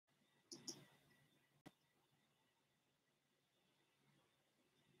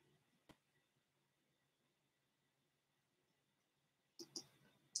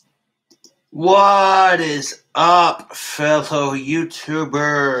What is up, fellow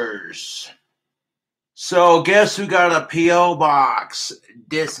YouTubers? So, guess who got a P.O. box?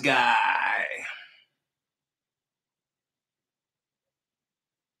 This guy.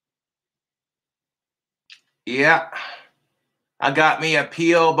 Yeah, I got me a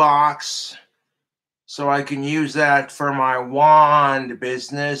P.O. box so I can use that for my wand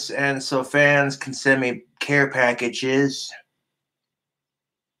business and so fans can send me care packages.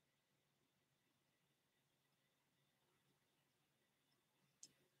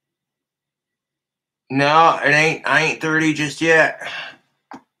 No, it ain't. I ain't 30 just yet.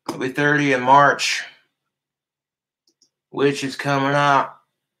 I'll be 30 in March, which is coming up.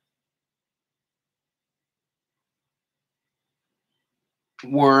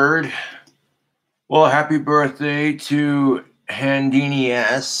 Word. Well, happy birthday to Handini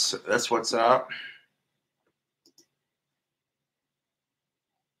S. That's what's up.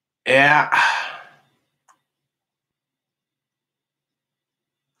 Yeah.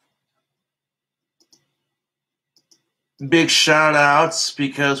 Big shout outs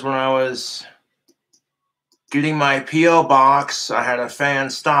because when I was getting my P.O. box, I had a fan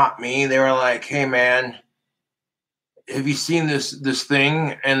stop me. They were like, hey man, have you seen this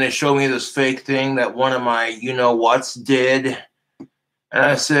thing? And they showed me this fake thing that one of my you-know-whats did. And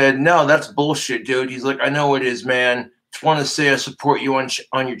I said, no, that's bullshit, dude. He's like, I know it is, man. Just want to say I support you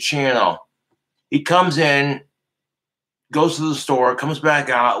on your channel. He comes in, goes to the store, comes back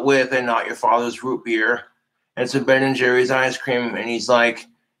out with a Not Your Father's root beer and some Ben & Jerry's ice cream. And he's like,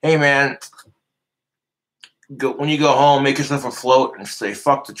 hey, man, when you go home, make yourself a float and say,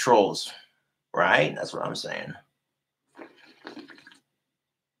 fuck the trolls. Right? That's what I'm saying.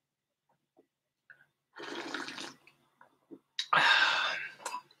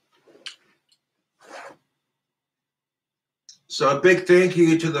 So a big thank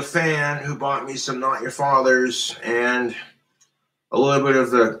you to the fan who bought me some Not Your Father's and a little bit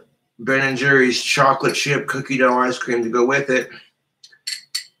of the Ben & Jerry's chocolate chip cookie dough ice cream to go with it.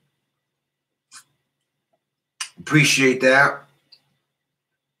 Appreciate that.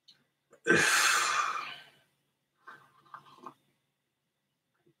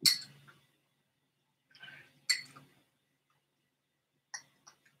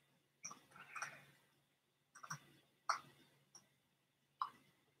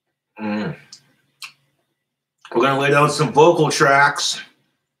 We're going to lay down some vocal tracks.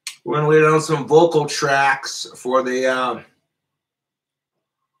 We're going to lay down some vocal tracks for the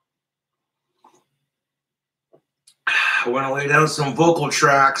we're going to lay down some vocal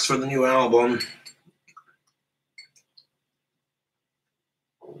tracks for the new album.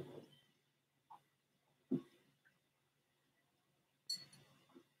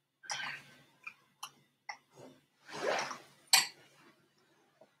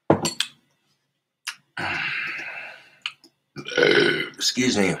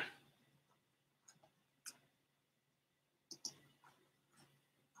 Excuse me.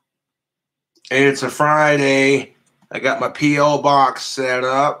 It's a Friday. I got my P.O. box set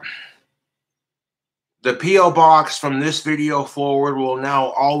up. The P.O. box from this video forward will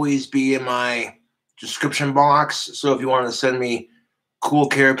now always be in my description box. So if you want to send me cool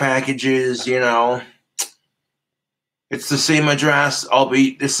care packages, it's the same address.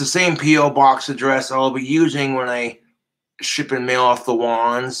 It's the same P.O. box address I'll be using when I ship and mail off the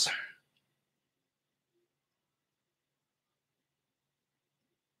wands.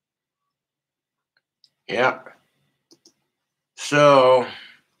 Yep. So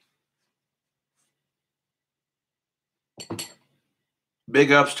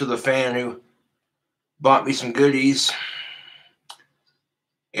big ups to the fan who bought me some goodies.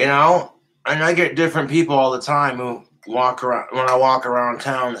 And I get different people all the time who walk around when I walk around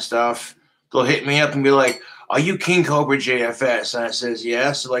town and stuff. They'll hit me up and be like, "Are you KingCobraJFS?" And I says,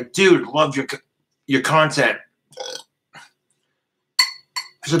 "Yes." They're like, "Dude, love your content."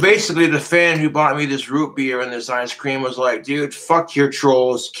 So basically, the fan who bought me this root beer and this ice cream was like, "Dude, fuck your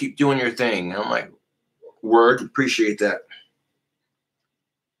trolls. Keep doing your thing." And I'm like, "Word, appreciate that."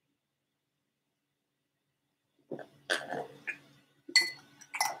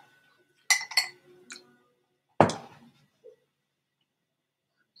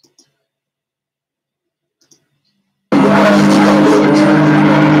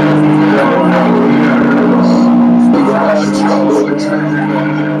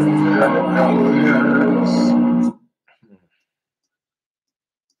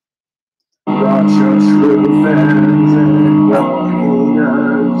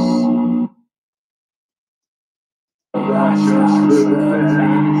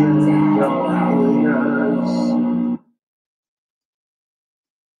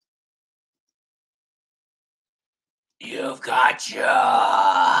 You've got your...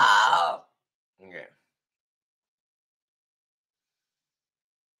 Okay.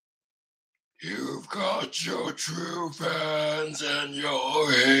 You've got your true fans and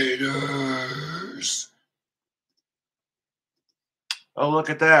your haters. Oh,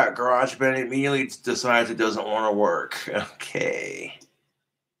 look at that. GarageBand immediately decides it doesn't want to work. Okay.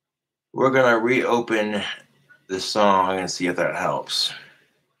 We're going to reopen the song and see if that helps.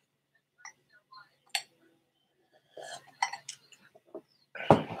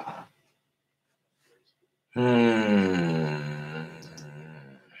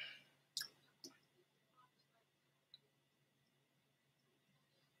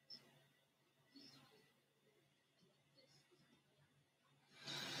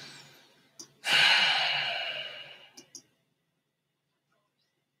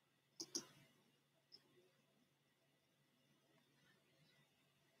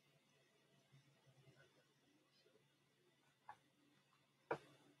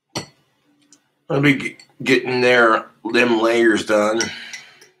 I'll be getting them layers done.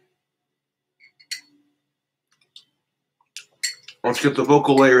 Let's get the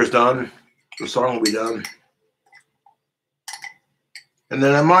vocal layers done. The song will be done. And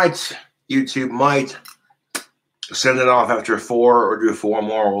then YouTube might send it off after 4 or do 4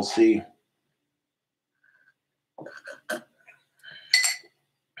 more. We'll see.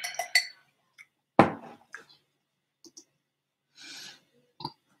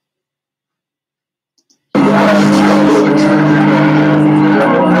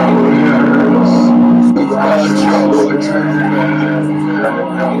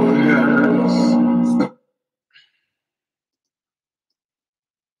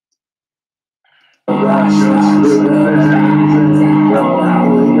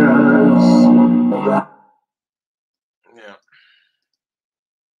 Yeah.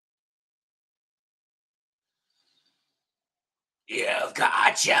 You've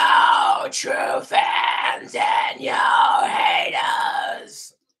got your true fans and your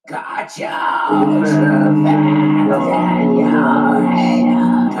haters. Got your true fans and your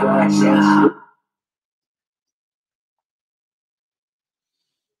haters. Got your...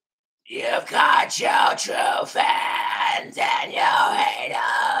 You've got your true fans and your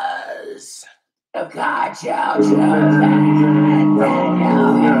haters. You've got your true fans and your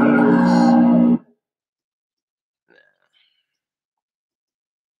haters.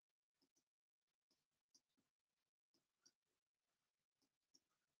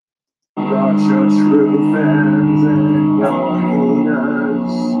 Got your true fans and your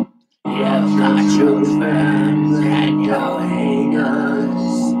haters. You've got your fans and your haters.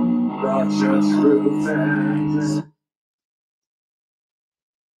 Got your true fans.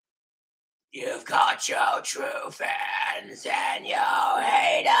 You've got your true fans and your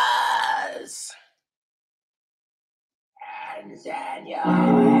haters. Fans and your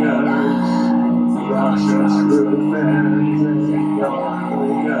haters. Got your true fans and your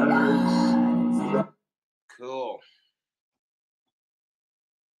haters. Cool.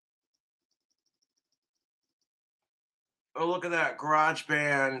 Oh, look at that.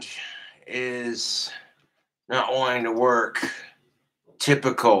 GarageBand is not wanting to work.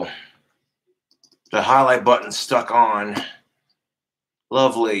 Typical. The highlight button stuck on.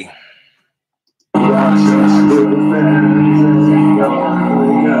 Lovely.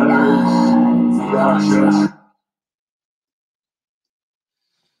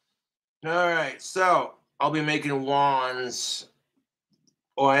 Alright, so I'll be making wands.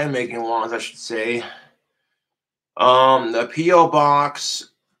 Oh, I am making wands, I should say. The P.O.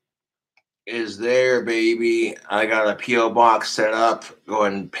 box is there, baby. I got a P.O. box set up. Go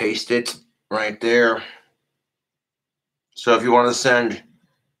ahead and paste it right there. So if you want to send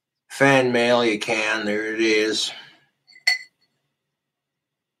fan mail, you can. There it is.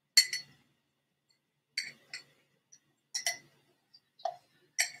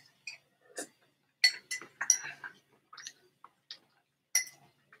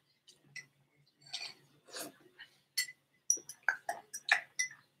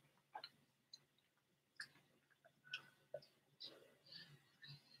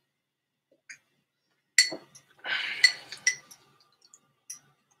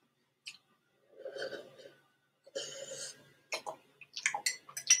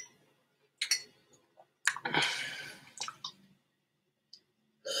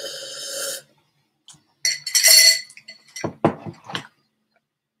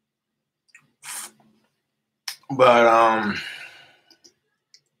 But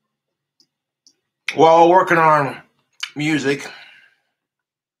while working on music,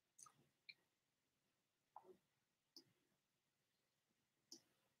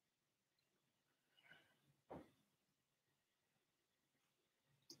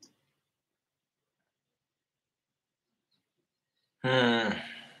 Hmm.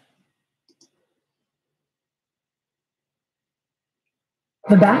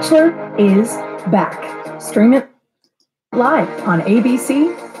 The Bachelor is back. Stream it live on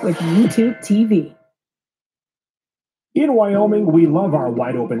ABC with YouTube TV. In Wyoming, we love our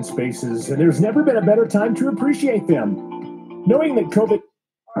wide open spaces, and there's never been a better time to appreciate them. Knowing that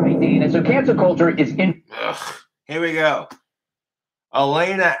COVID-19 and so cancel culture is in. Ugh. Here we go.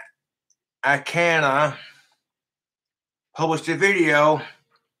 Elena Akana published a video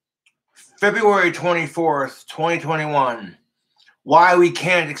February 24th, 2021. Why we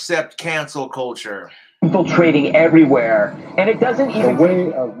can't accept cancel culture. Infiltrating everywhere, and it doesn't even. The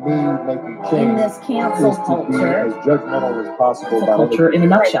way of me making change In this cancel is to culture, be as judgmental as possible cancel about culture in a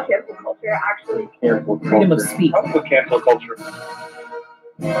nutshell. cancel culture, actually cancel Freedom of culture. speech. Cancel culture.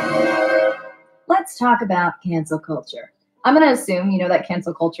 Let's talk about cancel culture. I'm going to assume you know that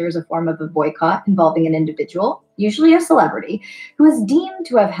cancel culture is a form of a boycott involving an individual, usually a celebrity, who is deemed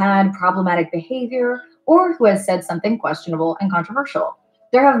to have had problematic behavior or who has said something questionable and controversial.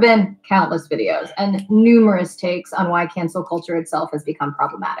 There have been countless videos and numerous takes on why cancel culture itself has become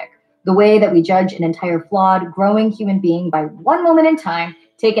problematic. The way that we judge an entire flawed, growing human being by one moment in time,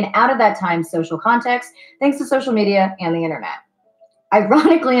 taken out of that time's social context, thanks to social media and the internet.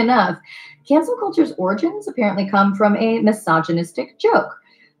 Ironically enough, cancel culture's origins apparently come from a misogynistic joke.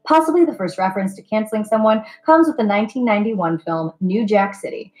 Possibly the first reference to canceling someone comes with the 1991 film New Jack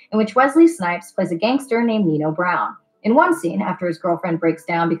City, in which Wesley Snipes plays a gangster named Nino Brown. In one scene, after his girlfriend breaks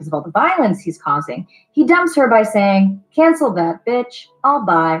down because of all the violence he's causing, he dumps her by saying, "Cancel that, bitch. I'll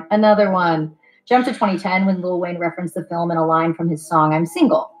buy another one." Jump to 2010 when Lil Wayne referenced the film in a line from his song I'm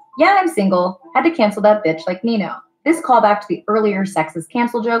Single. "Yeah, I'm single. Had to cancel that bitch like Nino." This callback to the earlier sexist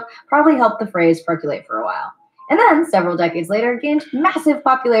cancel joke probably helped the phrase percolate for a while. And then, several decades later, gained massive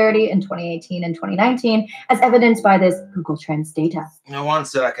popularity in 2018 and 2019, as evidenced by this Google Trends data. Now, 1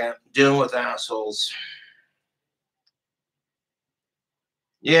 second. Dealing with assholes.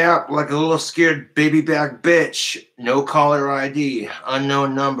 Yeah, like a little scared baby back bitch. No caller ID.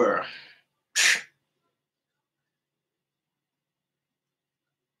 Unknown number.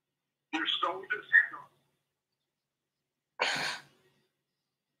 You're so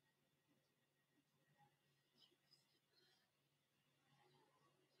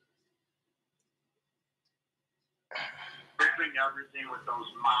ripping everything with those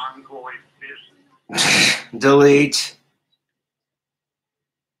mongoloid fists. Delete.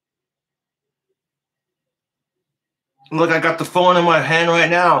 Look, I got the phone in my hand right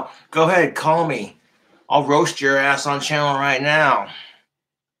now. Go ahead, call me. I'll roast your ass on channel right now.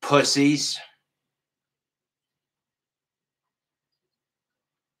 Pussies.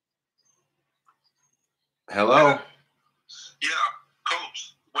 Hello? Yeah,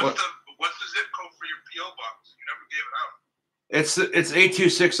 Coach. What's the zip code for your P.O. box? You never gave it out. It's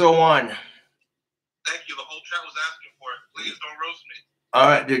 82601. Thank you. The whole chat was asking for it. Please don't roast me. All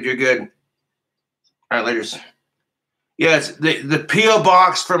right, dude, you're good. All right, laters. Yeah, it's the P.O.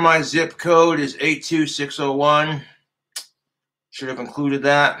 box for my zip code is 82601. Should have included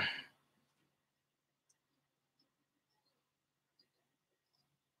that.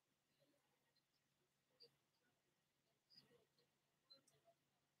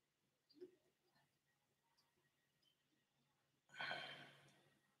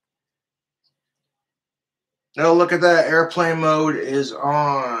 No, look at that. Airplane mode is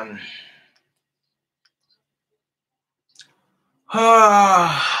on.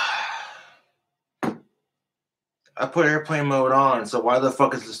 I put airplane mode on, so why the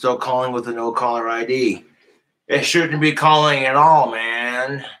fuck is it still calling with a no caller ID? It shouldn't be calling at all,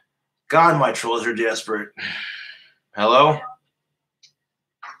 man. God, my trolls are desperate. Hello?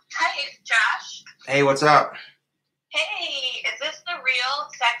 Hi, Josh. Hey, what's up? Hey, is this the real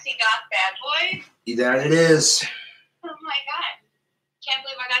sexy goth bad boy? That it is. Oh my god. Can't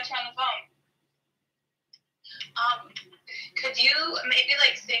believe I got you on the phone. Could you maybe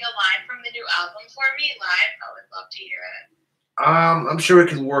sing a line from the new album for me live? I would love to hear it. I'm sure we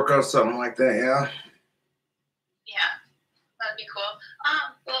could work on something like that, yeah. Yeah, that'd be cool.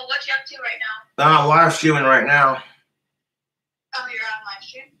 Well, what you up to right now? I'm live streaming right now. Oh, you're on live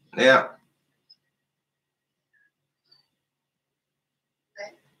stream? Yeah.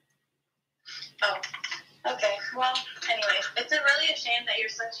 Oh, okay. Well, anyways, it's really a shame that you're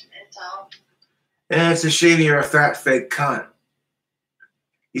such an incel. And it's a shame you're a fat fake cunt.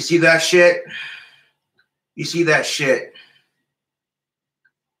 You see that shit? You see that shit?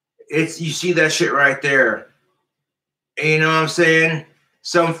 You see that shit right there. And you know what I'm saying?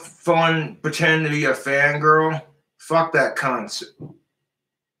 Some fun pretending to be a fangirl. Fuck that cunt.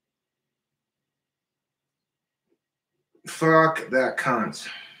 Fuck that cunt.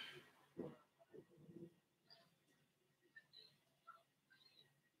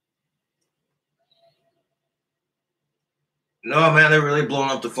 No, man, they're really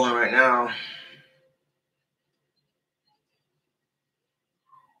blowing up the phone right now.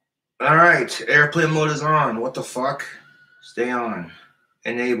 All right, airplane mode is on. What the fuck? Stay on.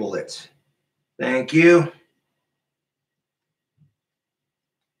 Enable it. Thank you.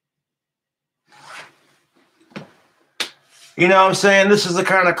 You know what I'm saying? This is the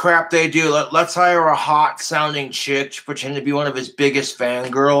kind of crap they do. Let's hire a hot-sounding chick to pretend to be one of his biggest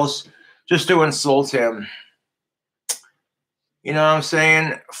fangirls just to insult him. You know what I'm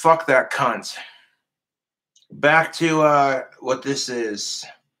saying? Fuck that cunt. Back to what this is.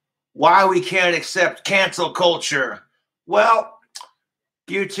 Why we can't accept cancel culture. Well,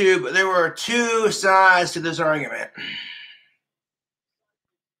 YouTube, there were two sides to this argument.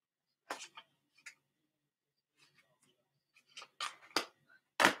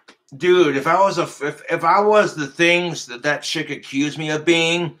 Dude, if I was if I was the things that chick accused me of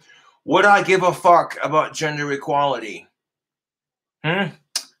being, would I give a fuck about gender equality?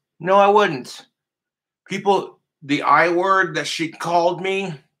 No, I wouldn't. People, the I word that she called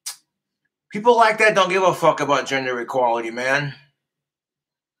me, people like that don't give a fuck about gender equality, man.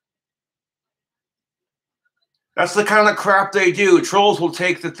 That's the kind of crap they do. Trolls will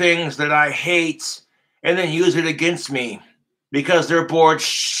take the things that I hate and then use it against me because they're bored,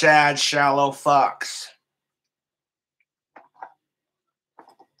 sad, shallow fucks.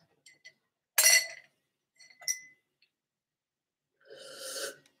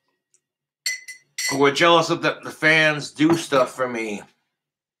 We're jealous of the fans do stuff for me,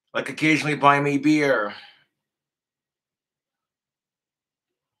 like occasionally buy me beer.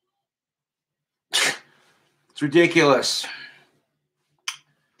 It's ridiculous.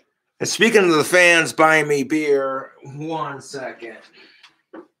 And speaking of the fans buying me beer, 1 second.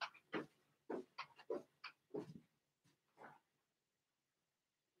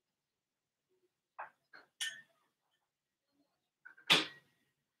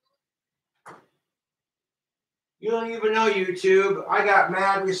 You don't even know YouTube. I got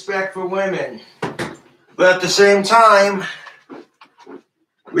mad respect for women. But at the same time,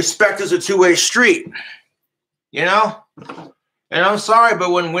 respect is a two-way street. You know? And I'm sorry, but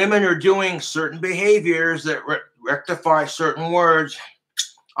when women are doing certain behaviors that rectify certain words,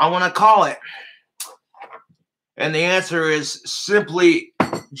 I want to call it. And the answer is simply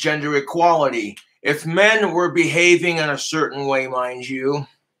gender equality. If men were behaving in a certain way, mind you,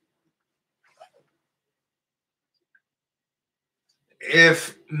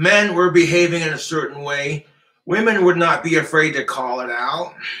 if men were behaving in a certain way, women would not be afraid to call it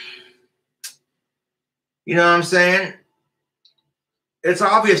out. You know what I'm saying? It's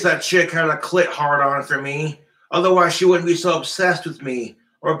obvious that chick had a clit hard on for me. Otherwise, she wouldn't be so obsessed with me.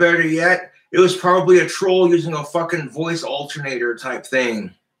 Or better yet, it was probably a troll using a fucking voice alternator type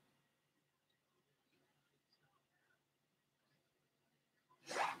thing.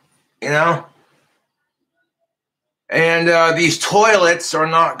 You know? And these toilets are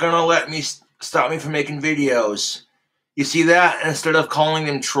not going to let me stop me from making videos. You see that? Instead of calling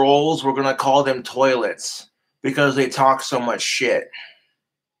them trolls, we're going to call them toilets because they talk so much shit.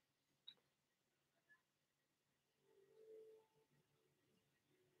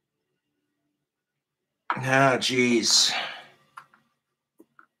 Ah, jeez.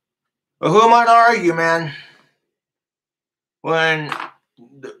 But who am I to argue, man? When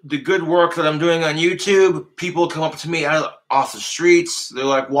the good work that I'm doing on YouTube, people come up to me off the streets. They're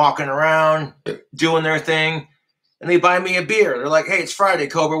like walking around, doing their thing, and they buy me a beer. They're like, "Hey, it's Friday,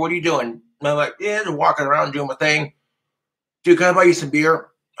 Cobra. What are you doing?" And I'm like, "Yeah, they're walking around doing my thing." "Dude, can I buy you some beer?"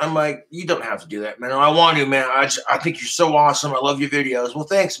 I'm like, "You don't have to do that, man. I want to, man. I think you're so awesome. I love your videos." "Well,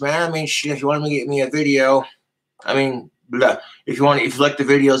 thanks, man. I mean, shit, if you want to get me a video, I mean, blah. If you like the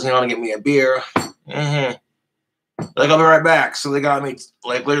videos and you want to get me a beer, like, I'll be right back." So they got me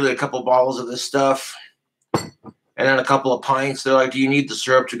like literally a couple bottles of this stuff and then a couple of pints. They're like, "Do you need the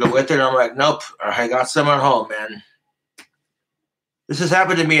syrup to go with it?" And I'm like, "Nope. I got some at home, man." This has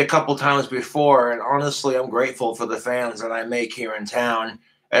happened to me a couple times before, and honestly, I'm grateful for the fans that I make here in town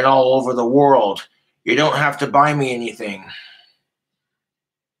and all over the world. You don't have to buy me anything.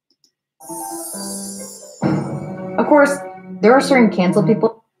 Of course, there are certain cancel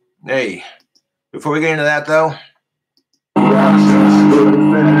people. Hey, before we get into that, though,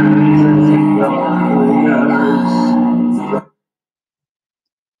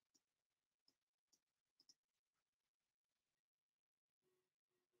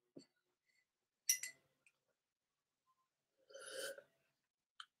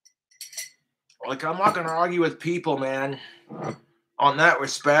 Like, I'm not going to argue with people, man. On that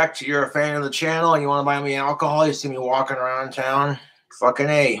respect, you're a fan of the channel and you want to buy me alcohol, you see me walking around town, fucking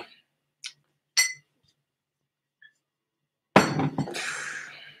A.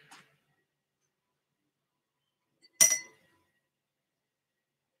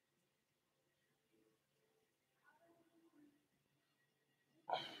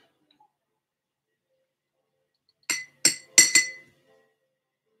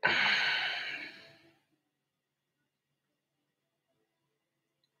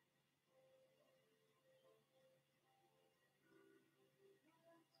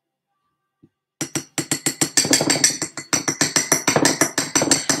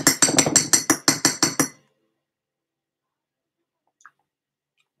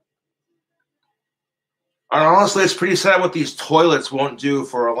 And honestly, it's pretty sad what these toilets won't do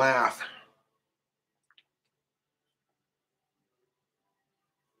for a laugh.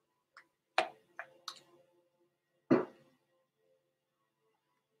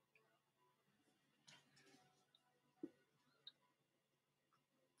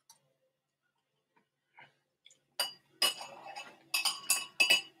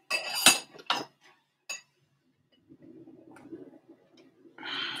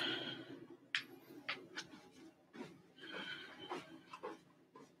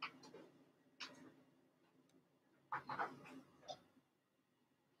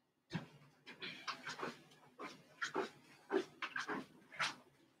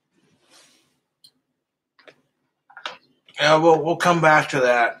 Yeah, we'll come back to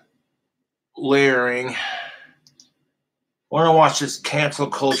that layering. I want to watch this cancel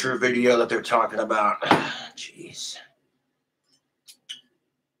culture video that they're talking about. Jeez.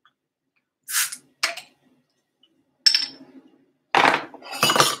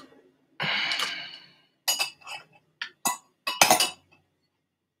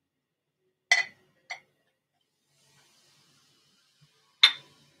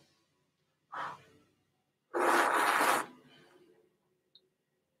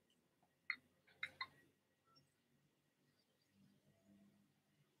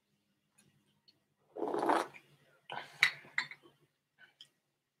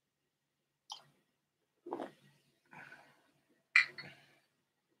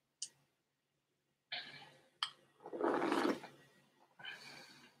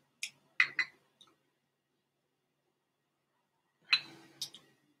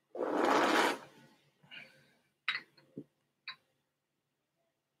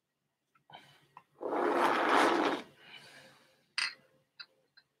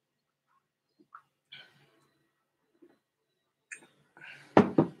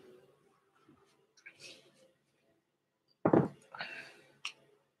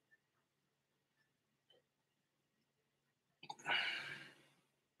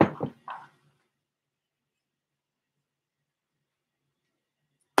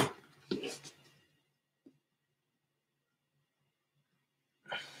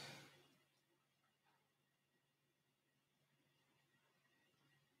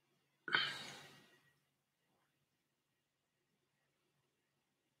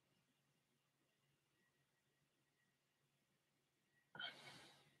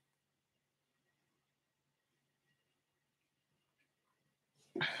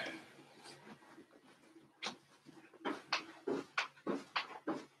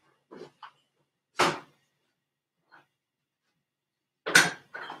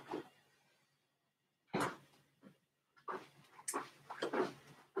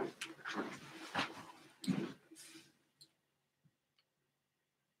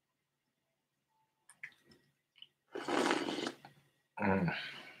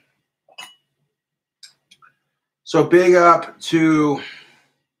 So big up to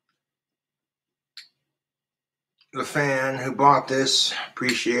the fan who bought this.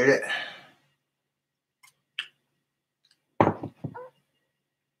 Appreciate it.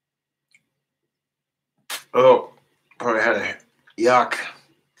 Oh, probably had a yuck.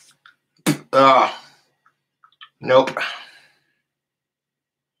 Nope.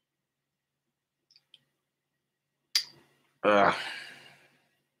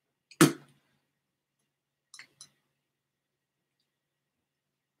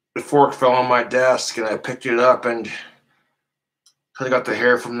 The fork fell on my desk and I picked it up and I got the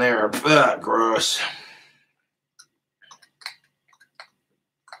hair from there. Gross.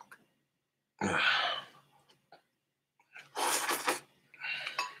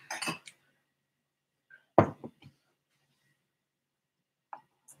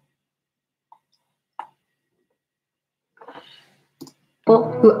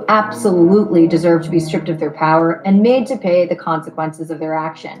 People who absolutely deserve to be stripped of their power and made to pay the consequences of their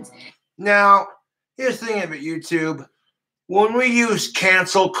actions. Now, here's the thing about YouTube. When we use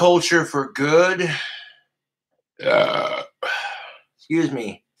cancel culture for good, excuse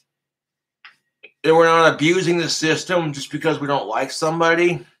me, and we're not abusing the system just because we don't like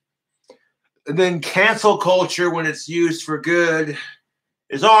somebody, and then cancel culture, when it's used for good,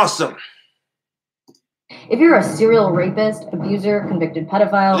 is awesome. If you're a serial rapist, abuser, convicted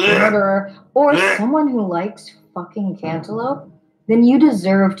pedophile, murderer, or someone who likes fucking cantaloupe, then you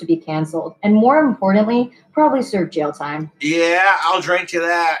deserve to be canceled. And more importantly, probably serve jail time. Yeah, I'll drink to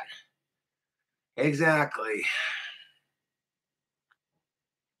that. Exactly.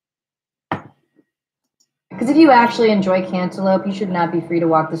 Because if you actually enjoy cantaloupe, you should not be free to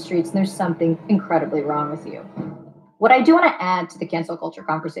walk the streets, and there's something incredibly wrong with you. What I do want to add to the cancel culture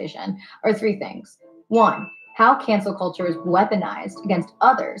conversation are 3 things. 1, how cancel culture is weaponized against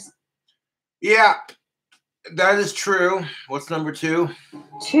others. Yeah, that is true. What's number 2?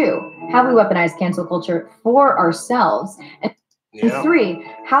 2, how we weaponize cancel culture for ourselves. And 3,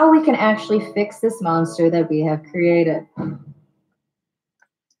 how we can actually fix this monster that we have created.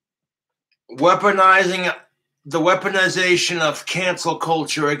 Weaponizing the weaponization of cancel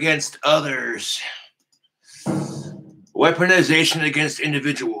culture against others. Weaponization against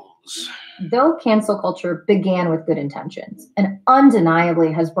individuals. Though cancel culture began with good intentions and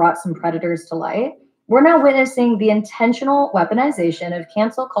undeniably has brought some predators to light, we're now witnessing the intentional weaponization of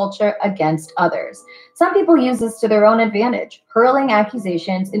cancel culture against others. Some people use this to their own advantage, hurling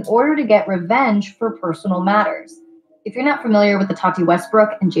accusations in order to get revenge for personal matters. If you're not familiar with the Tati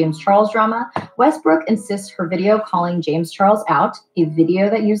Westbrook and James Charles drama, Westbrook insists her video calling James Charles out, a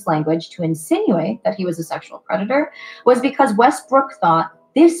video that used language to insinuate that he was a sexual predator, was because Westbrook thought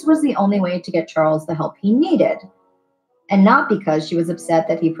this was the only way to get Charles the help he needed, and not because she was upset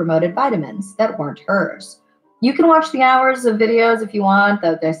that he promoted vitamins that weren't hers. You can watch the hours of videos if you want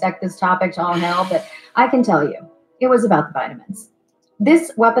that dissect this topic to all hell, but I can tell you, it was about the vitamins.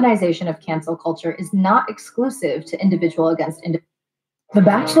 This weaponization of cancel culture is not exclusive to individual against individual. The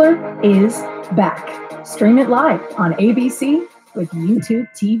Bachelor is back. Stream it live on ABC with YouTube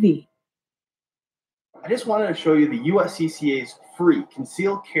TV. I just wanted to show you the USCCA's free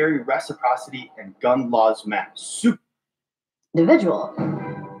concealed carry reciprocity and gun laws map. Super Individual.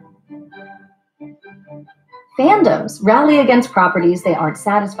 Fandoms rally against properties they aren't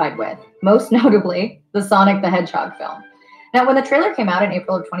satisfied with, most notably the Sonic the Hedgehog film. Now, when the trailer came out in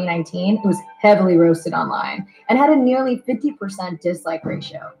April of 2019, it was heavily roasted online and had a nearly 50% dislike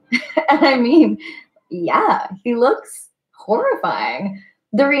ratio. And I mean, yeah, he looks horrifying.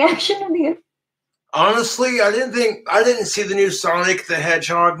 The reaction of the... Honestly, I didn't see the new Sonic the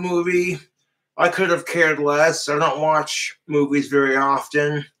Hedgehog movie. I could have cared less. I don't watch movies very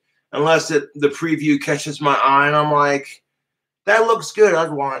often unless the preview catches my eye and I'm like, that looks good,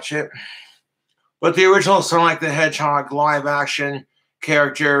 I'd watch it. But the original Sonic the Hedgehog live-action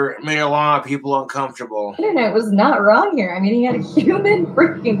character made a lot of people uncomfortable. The internet was not wrong here. I mean, he had human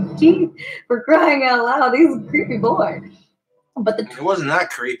freaking teeth, for crying out loud. He's a creepy boy. But it wasn't that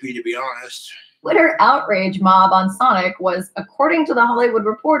creepy, to be honest. Twitter outrage mob on Sonic was, according to The Hollywood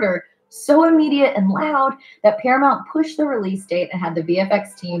Reporter, so immediate and loud that Paramount pushed the release date and had the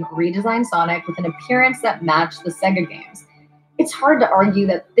VFX team redesign Sonic with an appearance that matched the Sega games. It's hard to argue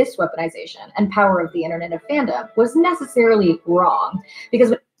that this weaponization and power of the internet of fandom was necessarily wrong,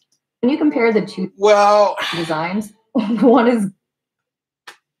 because when you compare the two designs, one is...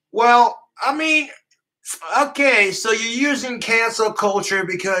 Well, I mean, okay, so you're using cancel culture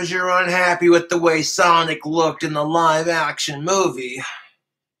because you're unhappy with the way Sonic looked in the live-action movie.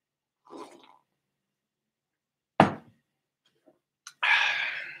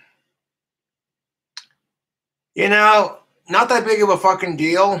 You know, not that big of a fucking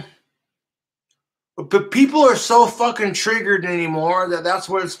deal. But people are so fucking triggered anymore that that's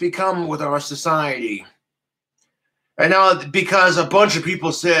what it's become with our society. And now, because a bunch of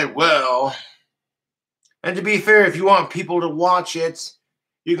people said, well, and to be fair, if you want people to watch it,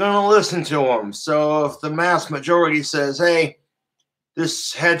 you're going to listen to them. So if the mass majority says, hey,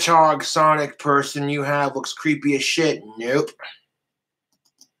 this Hedgehog Sonic person you have looks creepy as shit, nope.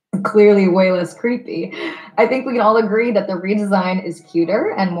 Clearly way less creepy. I think we can all agree that the redesign is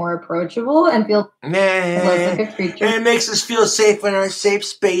cuter and more approachable and feels less like a creature. And it makes us feel safe in our safe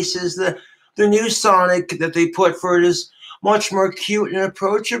spaces. The new Sonic that they put for it is much more cute and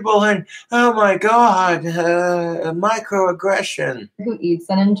approachable. And oh my god, microaggression. Who eats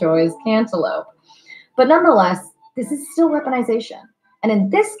and enjoys cantaloupe. But nonetheless, this is still weaponization. And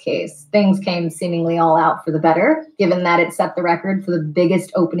in this case, things came seemingly all out for the better, given that it set the record for the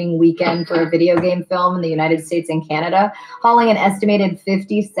biggest opening weekend for a video game film in the United States and Canada, hauling an estimated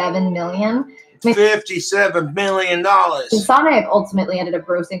 $57 million. $57 million. Sonic ultimately ended up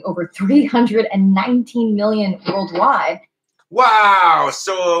grossing over $319 million worldwide. Wow.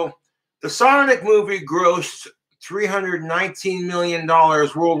 So the Sonic movie grossed $319 million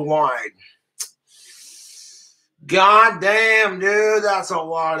worldwide. God damn, dude, that's a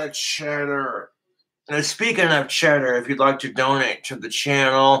lot of cheddar. And speaking of cheddar, if you'd like to donate to the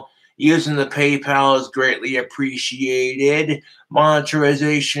channel, using the PayPal is greatly appreciated.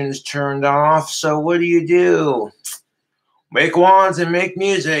 Monetization is turned off, so what do? Make wands and make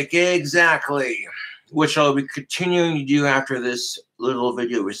music, exactly. Which I'll be continuing to do after this little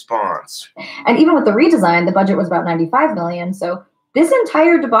video response. And even with the redesign, the budget was about $95 million, so this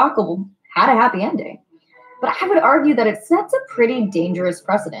entire debacle had a happy ending. But I would argue that it sets a pretty dangerous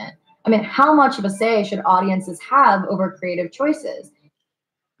precedent. I mean, how much of a say should audiences have over creative choices?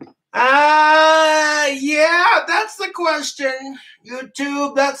 Yeah, that's the question.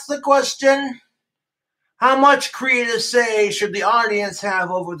 YouTube, that's the question. How much creative say should the audience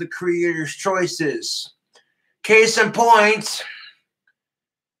have over the creator's choices? Case in point,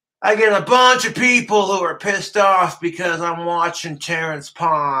 I get a bunch of people who are pissed off because I'm watching Terrence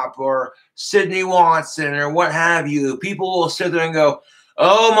Pop or Sydney Watson or what have you. People will sit there and go,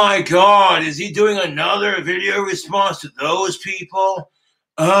 oh my God, is he doing another video response to those people?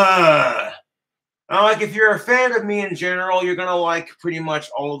 I'm like, if you're a fan of me in general, you're going to like pretty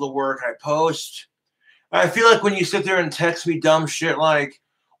much all of the work I post. I feel like when you sit there and text me dumb shit like,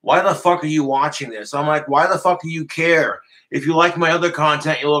 why the fuck are you watching this? I'm like, why the fuck do you care? If you like my other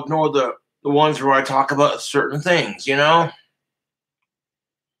content, you'll ignore the ones where I talk about certain things, you know?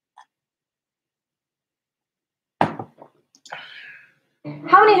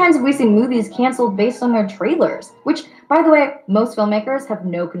 How many times have we seen movies canceled based on their trailers? Which, by the way, most filmmakers have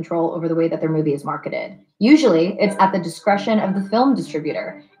no control over the way that their movie is marketed. Usually, it's at the discretion of the film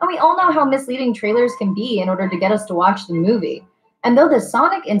distributor. And we all know how misleading trailers can be in order to get us to watch the movie. And though the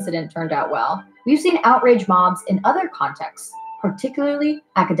Sonic incident turned out well, we've seen outrage mobs in other contexts, particularly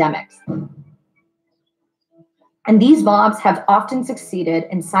academics. And these mobs have often succeeded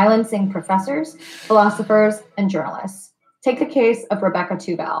in silencing professors, philosophers, and journalists. Take the case of Rebecca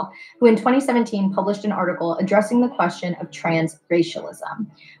Tuval, who in 2017 published an article addressing the question of transracialism,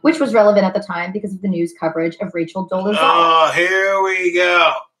 which was relevant at the time because of the news coverage of Rachel Dolezal. Oh, here we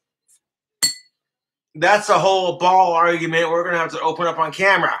go. That's a whole ball argument we're going to have to open up on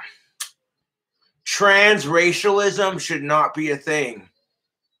camera. Transracialism should not be a thing.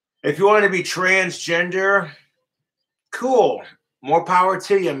 If you want to be transgender, cool. More power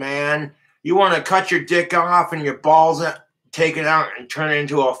to you, man. You want to cut your dick off and your balls take it out and turn it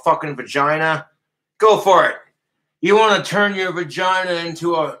into a fucking vagina? Go for it. You want to turn your vagina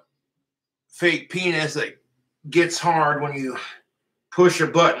into a fake penis that gets hard when you push a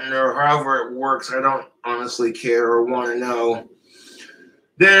button or however it works. I don't honestly care or want to know.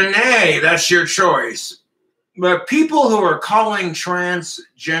 Then, hey, that's your choice. But people who are calling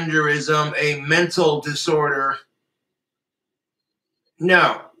transgenderism a mental disorder,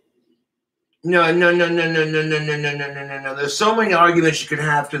 no. No. There's so many arguments you could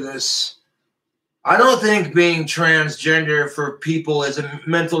have to this. I don't think being transgender for people is a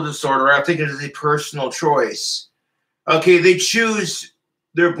mental disorder. I think it is a personal choice. Okay, they choose,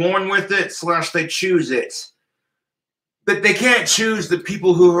 they're born with it / they choose it. But they can't choose the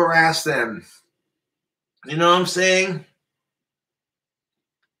people who harass them. You know what I'm saying?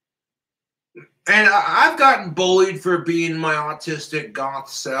 And I've gotten bullied for being my autistic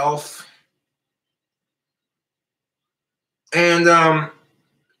goth self. And,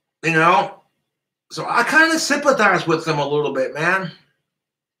 you know, so I kind of sympathize with them a little bit, man.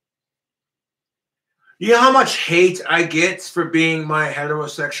 You know how much hate I get for being my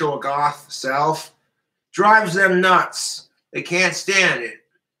heterosexual goth self? Drives them nuts. They can't stand it.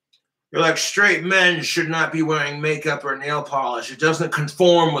 They're like, straight men should not be wearing makeup or nail polish. It doesn't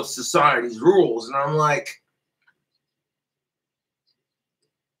conform with society's rules. And I'm like,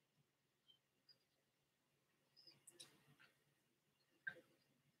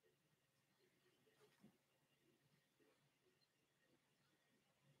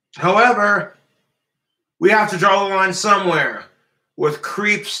 however, we have to draw the line somewhere. With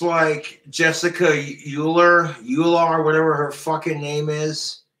creeps like Jessica Euler, whatever her fucking name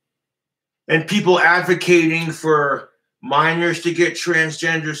is, and people advocating for minors to get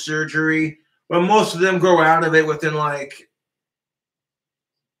transgender surgery, but most of them grow out of it within like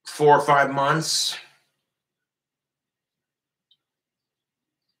 4 or 5 months.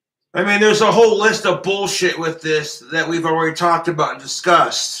 I mean, there's a whole list of bullshit with this that we've already talked about and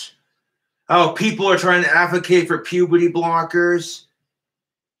discussed. How people are trying to advocate for puberty blockers,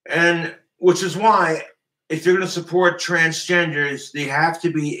 and which is why if you're going to support transgenders, they have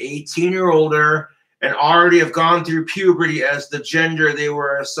to be 18 or older and already have gone through puberty as the gender they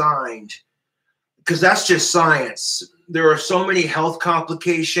were assigned. Because that's just science. There are so many health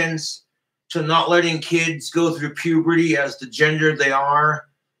complications to not letting kids go through puberty as the gender they are.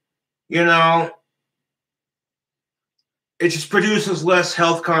 You know, it just produces less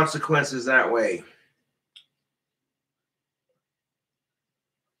health consequences that way.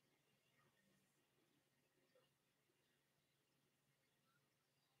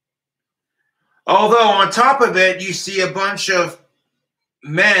 Although on top of it, you see a bunch of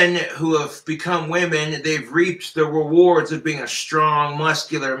men who have become women. They've reaped the rewards of being a strong,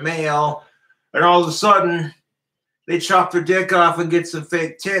 muscular male. And all of a sudden, they chop their dick off and get some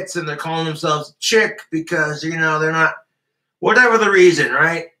fake tits, and they're calling themselves chick because, you know, they're not, whatever the reason,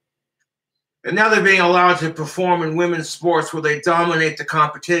 right? And now they're being allowed to perform in women's sports where they dominate the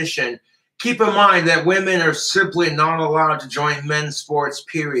competition. Keep in mind that women are simply not allowed to join men's sports,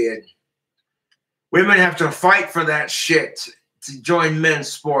 period. Women have to fight for that shit to join men's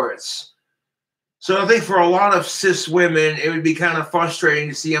sports. So I think for a lot of cis women, it would be kind of frustrating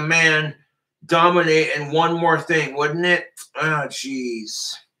to see a man dominate in one more thing, wouldn't it? Oh,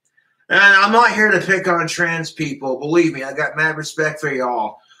 jeez. And I'm not here to pick on trans people. Believe me, I got mad respect for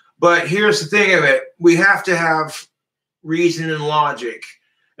y'all. But here's the thing of it. We have to have reason and logic.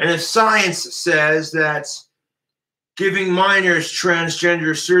 And if science says that giving minors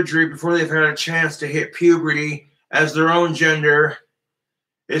transgender surgery before they've had a chance to hit puberty as their own gender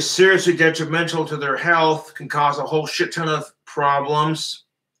is seriously detrimental to their health, can cause a whole shit ton of problems,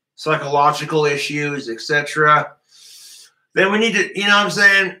 psychological issues, etc., then we need to, you know what I'm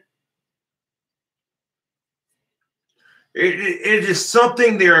saying? It is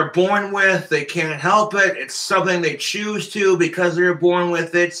something they are born with. They can't help it. It's something they choose to because they're born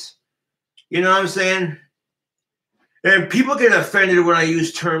with it. You know what I'm saying? And people get offended when I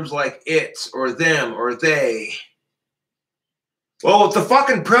use terms like it or them or they. Well, with the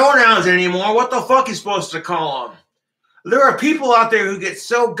fucking pronouns anymore, what the fuck are you supposed to call them? There are people out there who get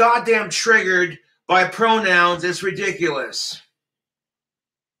so goddamn triggered by pronouns, it's ridiculous.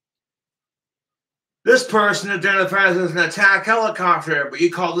 This person identifies as an attack helicopter, but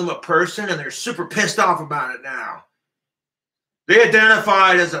you call them a person and they're super pissed off about it now. They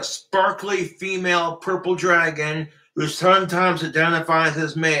identified as a sparkly female purple dragon who sometimes identifies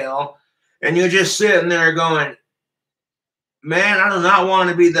as male, and you're just sitting there going, man, I do not want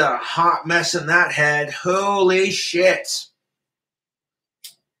to be the hot mess in that head. Holy shit.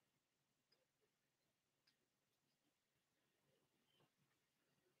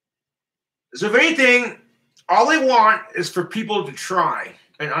 So if anything, all they want is for people to try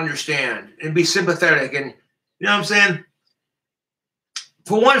and understand and be sympathetic. And you know what I'm saying?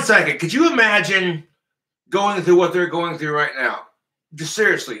 For 1 second, could you imagine going through what they're going through right now? Just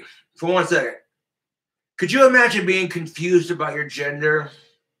seriously, for 1 second. Could you imagine being confused about your gender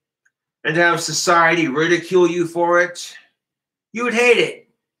and to have society ridicule you for it? You would hate it.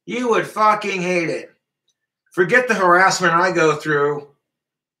 You would fucking hate it. Forget the harassment I go through,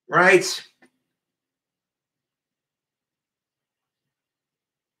 right?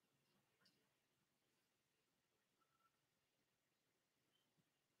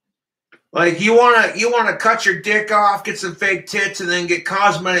 Like you wanna cut your dick off, get some fake tits, and then get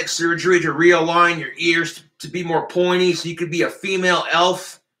cosmetic surgery to realign your ears to be more pointy so you could be a female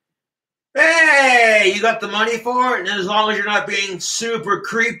elf. Hey, you got the money for it, and as long as you're not being super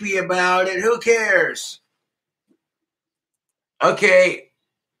creepy about it, who cares? Okay,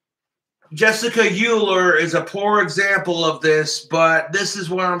 Jessica Euler is a poor example of this, but this is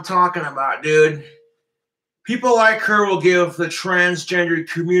what I'm talking about, dude. People like her will give the transgender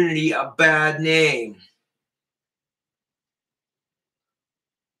community a bad name.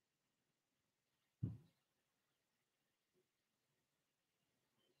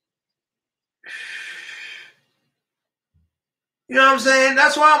 You know what I'm saying?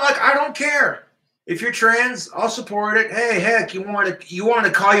 That's why I'm like, I don't care. If you're trans, I'll support it. Hey, heck, you want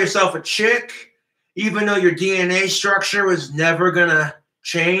to call yourself a chick, even though your DNA structure was never gonna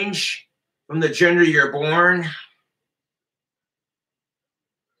change from the gender you're born.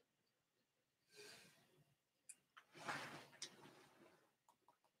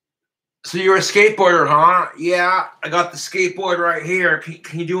 So you're a skateboarder, huh? Yeah, I got the skateboard right here.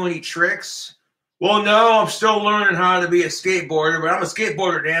 Can you do any tricks? Well, no, I'm still learning how to be a skateboarder, but I'm a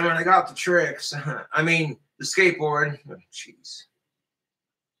skateboarder, damn it. I got the tricks. I mean, the skateboard. Oh, jeez.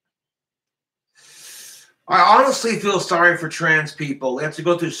 I honestly feel sorry for trans people. They have to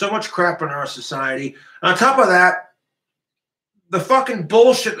go through so much crap in our society. On top of that, the fucking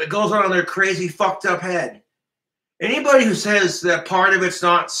bullshit that goes on in their crazy, fucked up head. Anybody who says that part of it's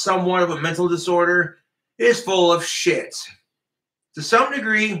not somewhat of a mental disorder is full of shit. To some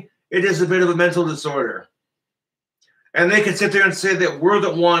degree, it is a bit of a mental disorder. And they can sit there and say that we're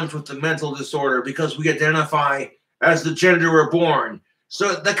the ones with the mental disorder because we identify as the gender we're born.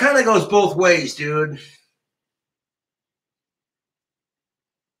 So that kind of goes both ways, dude.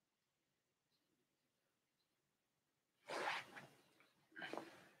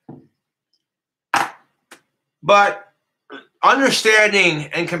 But understanding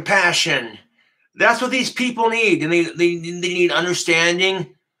and compassion, that's what these people need. And they need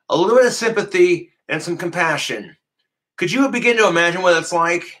understanding, a little bit of sympathy, and some compassion. Could you begin to imagine what it's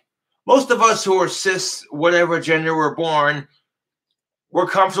like? Most of us who are cis, whatever gender we're born, we're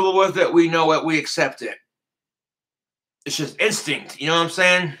comfortable with it. We know it. We accept it. It's just instinct. You know what I'm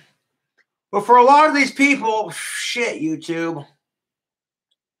saying? But for a lot of these people, shit, YouTube.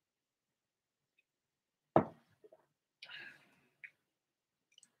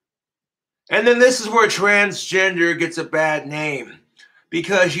 And then this is where transgender gets a bad name.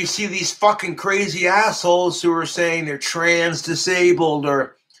 Because you see these fucking crazy assholes who are saying they're trans disabled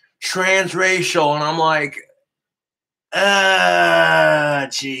or transracial. And I'm like,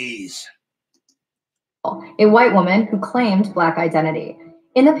 jeez. A white woman who claimed black identity.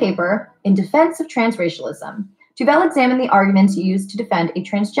 In the paper, In Defense of Transracialism, Duval examined the arguments used to defend a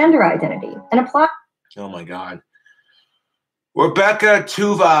transgender identity and apply. Oh my God. Rebecca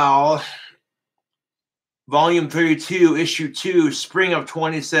Tuval, Volume 32, Issue 2, Spring of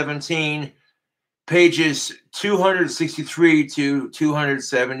 2017, pages 263 to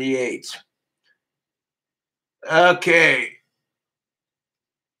 278. Okay.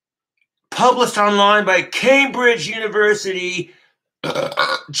 Published online by Cambridge University,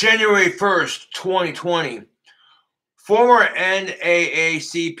 January 1st, 2020. Former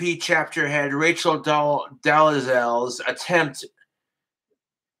NAACP chapter head Rachel Dalzell's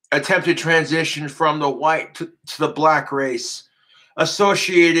attempted transition from the white to the black race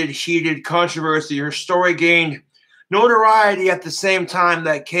associated heated controversy. Her story gained notoriety at the same time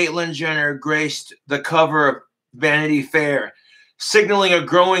that Caitlyn Jenner graced the cover of Vanity Fair, signaling a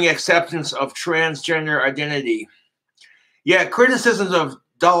growing acceptance of transgender identity. Yet criticisms of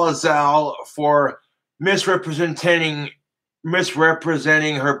Dalzell for misrepresenting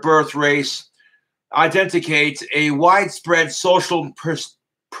her birth race identificates a widespread social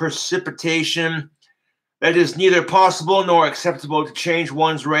precipitation that is neither possible nor acceptable to change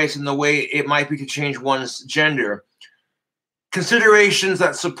one's race in the way it might be to change one's gender. Considerations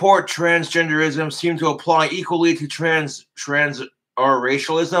that support transgenderism seem to apply equally to trans or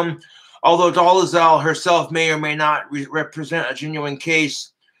racialism, although Dalzell herself may or may not represent a genuine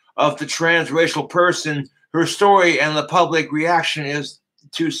case of the transracial person. Her story and the public reaction is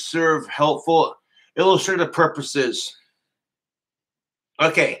to serve helpful illustrative purposes.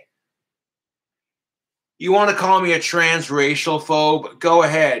 Okay. You want to call me a transracial phobe? Go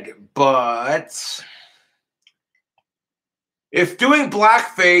ahead. But if doing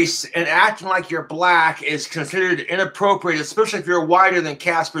blackface and acting like you're black is considered inappropriate, especially if you're whiter than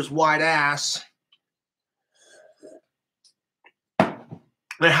Casper's white ass,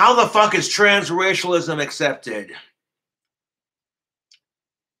 then how the fuck is transracialism accepted?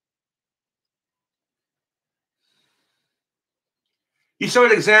 You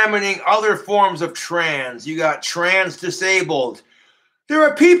start examining other forms of trans. You got trans disabled. There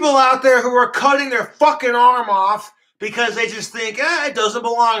are people out there who are cutting their fucking arm off because they just think, it doesn't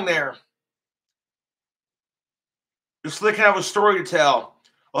belong there. Just so they can have a story to tell.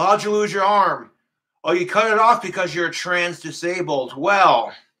 Well, how'd you lose your arm? Oh, you cut it off because you're trans disabled.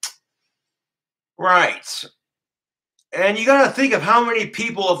 Well, right. And you got to think of how many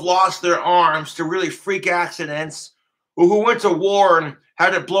people have lost their arms to really freak accidents, or who went to war and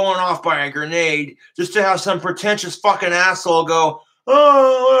had it blown off by a grenade, just to have some pretentious fucking asshole go,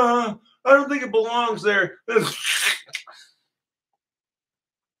 I don't think it belongs there.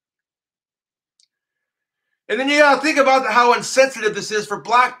 And then you got to think about how insensitive this is for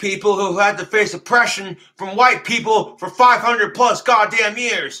black people who had to face oppression from white people for 500 plus goddamn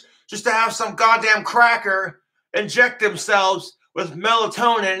years, just to have some goddamn cracker inject themselves with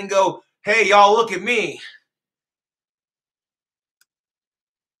melatonin and go, hey, y'all, look at me.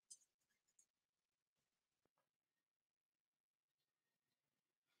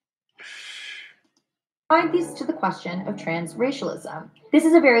 Apply these to the question of transracialism. This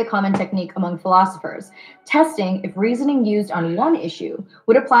is a very common technique among philosophers, testing if reasoning used on one issue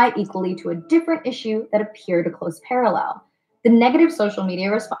would apply equally to a different issue that appeared a close parallel. The negative social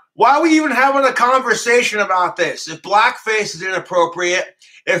media response. Why are we even having a conversation about this? If blackface is inappropriate,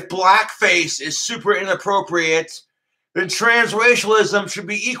 if blackface is super inappropriate, then transracialism should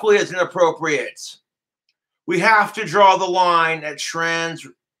be equally as inappropriate. We have to draw the line at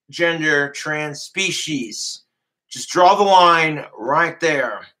transgender, trans species. Just draw the line right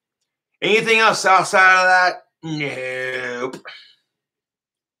there. Anything else outside of that? Nope.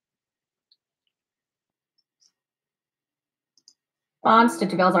 Response to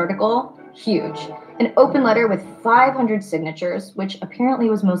Tubel's article, huge. An open letter with 500 signatures, which apparently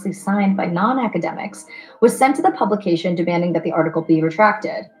was mostly signed by non-academics, was sent to the publication demanding that the article be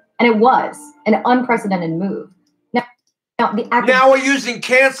retracted. And it was an unprecedented move. Now we're using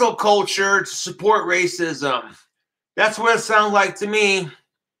cancel culture to support racism. That's what it sounds like to me.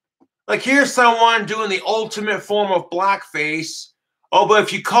 Like, here's someone doing the ultimate form of blackface. Oh, but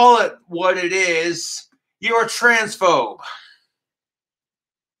if you call it what it is, you're a transphobe.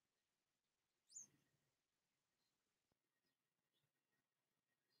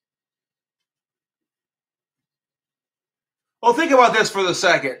 Well, think about this for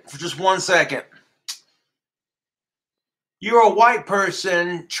just 1 second. You're a white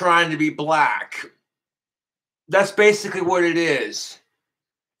person trying to be black. That's basically what it is.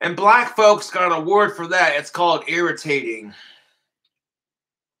 And black folks got a word for that. It's called irritating.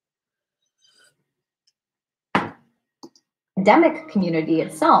 Academic community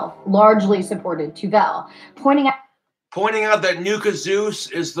itself largely supported Tubel, pointing out that Nuka Zeus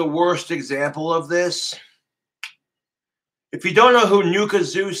is the worst example of this. If you don't know who Nuka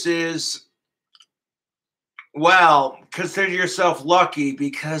Zeus is, well, consider yourself lucky,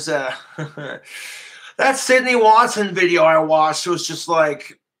 because that Sydney Watson video I watched was just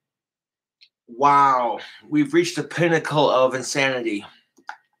like, wow, we've reached the pinnacle of insanity.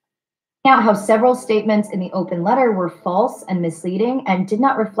 Out how several statements in the open letter were false and misleading and did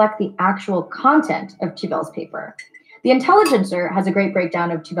not reflect the actual content of Tubel's paper. The Intelligencer has a great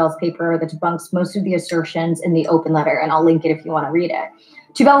breakdown of Tubel's paper that debunks most of the assertions in the open letter, and I'll link it if you want to read it.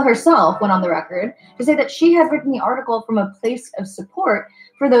 Tubel herself went on the record to say that she had written the article from a place of support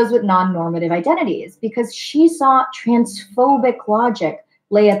for those with non-normative identities because she saw transphobic logic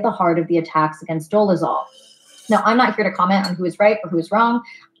lay at the heart of the attacks against Dolezal. Now, I'm not here to comment on who is right or who is wrong,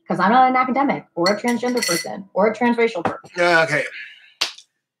 because I'm not an academic or a transgender person or a transracial person. Okay.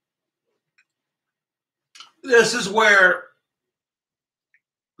 This is where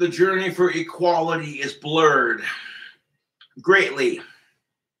the journey for equality is blurred greatly.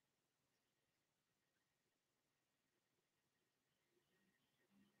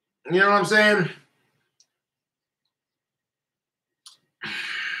 You know what I'm saying?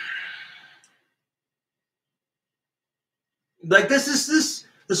 Like,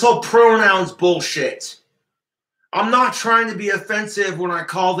 this whole pronouns bullshit. I'm not trying to be offensive when I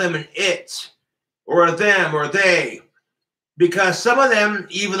call them an it or a them or they, because some of them,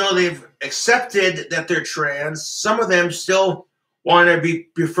 even though they've accepted that they're trans, some of them still want to be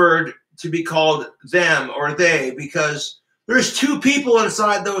preferred to be called them or they, because there's two people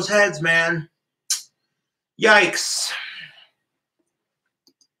inside those heads, man. Yikes.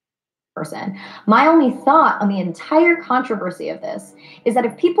 Person. My only thought on the entire controversy of this is that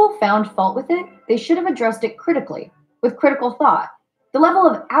if people found fault with it, they should have addressed it critically, with critical thought. The level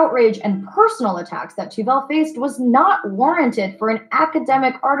of outrage and personal attacks that Tubel faced was not warranted for an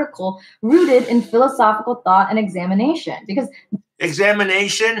academic article rooted in philosophical thought and examination. Because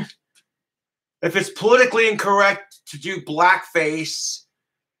examination? If it's politically incorrect to do blackface,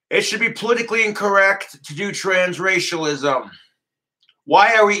 it should be politically incorrect to do transracialism.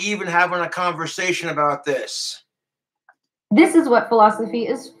 Why are we even having a conversation about this? This is what philosophy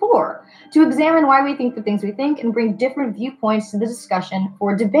is for, to examine why we think the things we think and bring different viewpoints to the discussion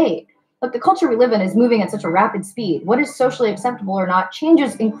for debate. Look, the culture we live in is moving at such a rapid speed. What is socially acceptable or not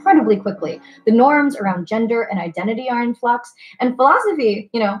changes incredibly quickly. The norms around gender and identity are in flux, and philosophy,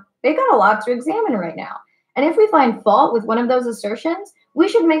 they got a lot to examine right now. And if we find fault with one of those assertions, we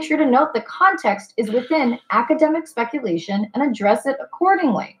should make sure to note the context is within academic speculation and address it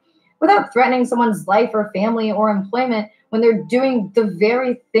accordingly, without threatening someone's life or family or employment when they're doing the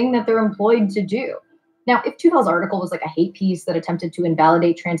very thing that they're employed to do. Now, if Tubel's article was like a hate piece that attempted to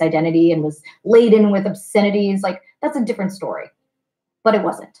invalidate trans identity and was laden with obscenities, that's a different story. But it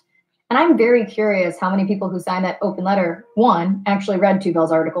wasn't. And I'm very curious how many people who signed that open letter, one, actually read Tubel's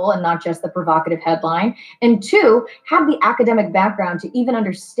article and not just the provocative headline, and two, had the academic background to even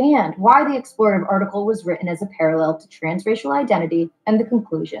understand why the explorative article was written as a parallel to transracial identity and the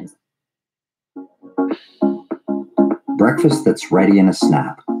conclusions. Breakfast that's ready in a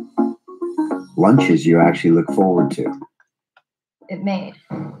snap. Lunches you actually look forward to. It made.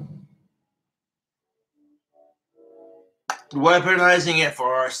 Weaponizing it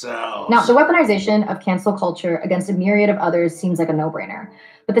for ourselves. Now, the weaponization of cancel culture against a myriad of others seems like a no-brainer.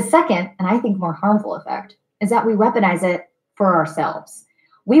 But the second, and I think more harmful effect, is that we weaponize it for ourselves.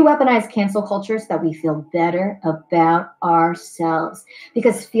 We weaponize cancel culture so that we feel better about ourselves.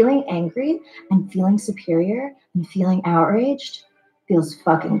 Because feeling angry and feeling superior and feeling outraged feels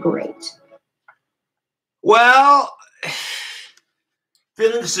fucking great. Well,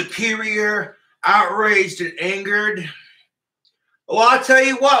 feeling superior, outraged, and angered. Well, I'll tell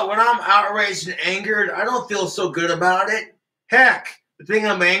you what, when I'm outraged and angered, I don't feel so good about it. Heck, the thing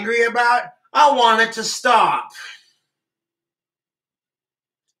I'm angry about, I want it to stop.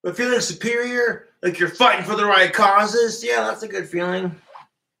 But feeling superior, like you're fighting for the right causes, yeah, that's a good feeling.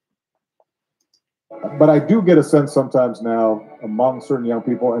 But I do get a sense sometimes now among certain young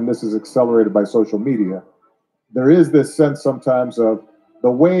people, and this is accelerated by social media, there is this sense sometimes of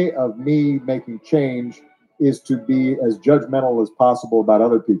the way of me making change is to be as judgmental as possible about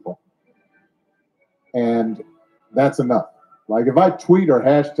other people. And that's enough. Like if I tweet or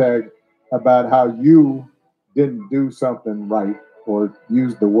hashtag about how you didn't do something right or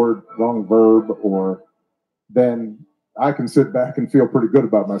use the wrong verb, or then I can sit back and feel pretty good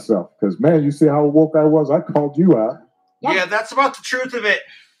about myself. Because, man, you see how woke I was? I called you out. Yeah, that's about the truth of it.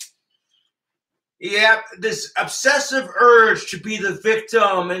 Yeah, this obsessive urge to be the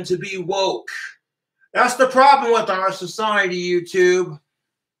victim and to be woke. That's the problem with our society, YouTube.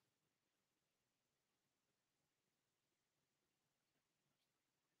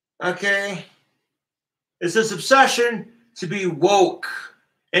 Okay? It's this obsession to be woke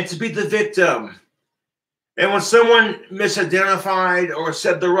and to be the victim. And when someone misidentified or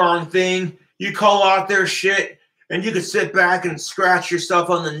said the wrong thing, you call out their shit, and you can sit back and scratch yourself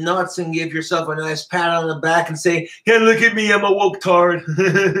on the nuts and give yourself a nice pat on the back and say, hey, look at me, I'm a woke tard.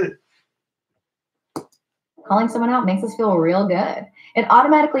 Calling someone out makes us feel real good. It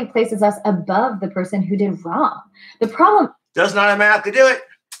automatically places us above the person who did wrong. The problem does not automatically do it.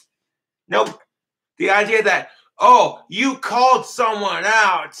 Nope. The idea that, oh, you called someone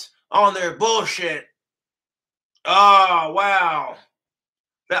out on their bullshit. Oh, wow.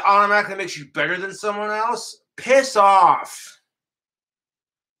 That automatically makes you better than someone else? Piss off.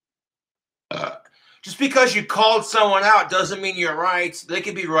 Just because you called someone out doesn't mean you're right. They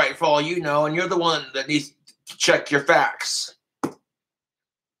could be right for all you know, and you're the one that needs to check your facts.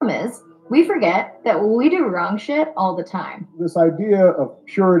 is we forget that we do wrong shit all the time. This idea of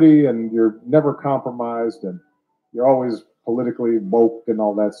purity and you're never compromised and you're always politically woke and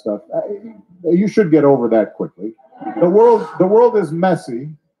all that stuff, you should get over that quickly. The world is messy.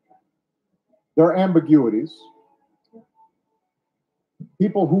 There are ambiguities.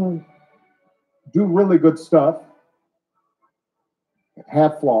 People who do really good stuff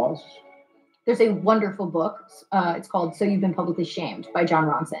have flaws. There's a wonderful book. It's called So You've Been Publicly Shamed by John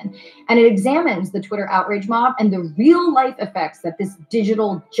Ronson. And it examines the Twitter outrage mob and the real life effects that this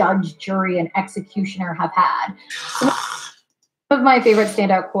digital judge, jury, and executioner have had. Some of my favorite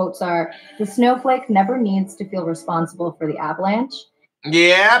standout quotes are, the snowflake never needs to feel responsible for the avalanche.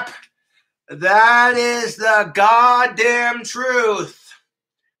 Yep. That is the goddamn truth.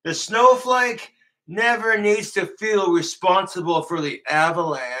 The snowflake never needs to feel responsible for the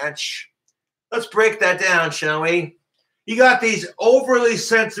avalanche. Let's break that down, shall we? You got these overly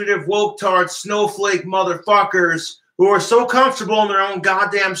sensitive, woke-tard, snowflake motherfuckers who are so comfortable in their own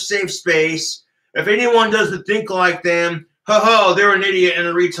goddamn safe space. If anyone doesn't think like them, ho-ho, they're an idiot and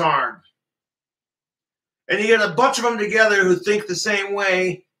a retard. And you get a bunch of them together who think the same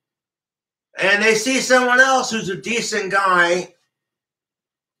way, and they see someone else who's a decent guy,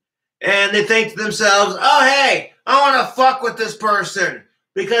 and they think to themselves, oh, hey, I want to fuck with this person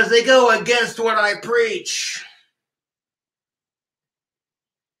because they go against what I preach.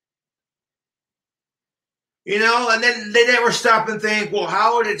 You know, and then they never stop and think, well,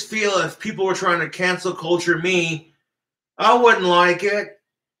 how would it feel if people were trying to cancel culture me? I wouldn't like it.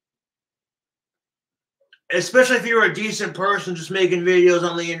 Especially if you're a decent person just making videos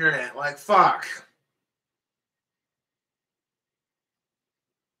on the internet. Like, fuck.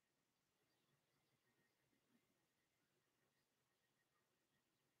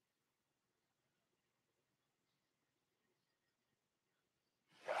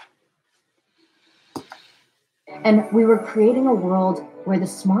 And we were creating a world where the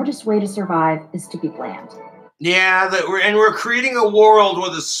smartest way to survive is to be bland. Yeah, we're creating a world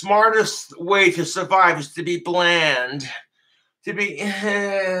where the smartest way to survive is to be bland. To be...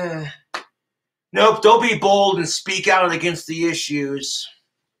 Nope, don't be bold and speak out against the issues.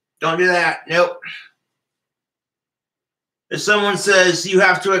 Don't do that. Nope. If someone says you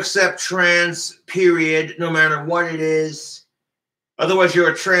have to accept trans, period, no matter what it is, otherwise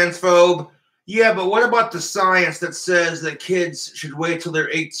you're a transphobe. Yeah, but what about the science that says that kids should wait till they're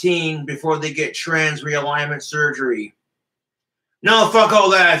 18 before they get trans realignment surgery? No, fuck all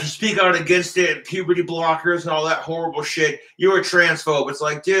that. If you speak out against it, puberty blockers and all that horrible shit, you're a transphobe. It's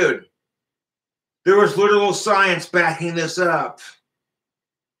like, dude, there was literal science backing this up.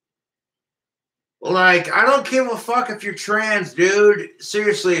 Like, I don't give a fuck if you're trans, dude.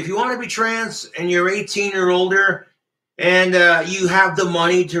 Seriously, if you want to be trans and you're 18 or older and you have the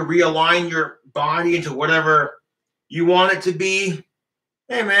money to realign your body into whatever you want it to be,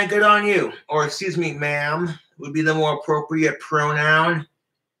 hey, man, good on you. Or, excuse me, ma'am, would be the more appropriate pronoun.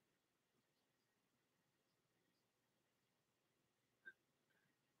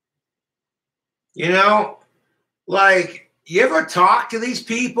 You know, like... You ever talk to these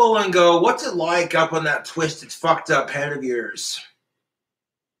people and go, what's it like up on that twisted, fucked up head of yours?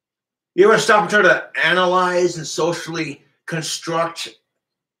 You ever stop and try to analyze and socially construct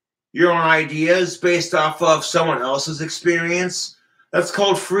your own ideas based off of someone else's experience? That's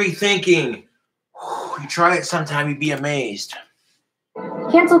called free thinking. You try it sometime, you'd be amazed.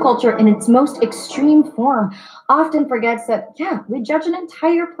 Cancel culture in its most extreme form often forgets that, yeah, we judge an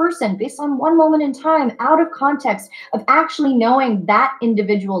entire person based on one moment in time out of context of actually knowing that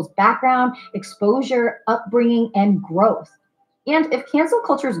individual's background, exposure, upbringing, and growth. And if cancel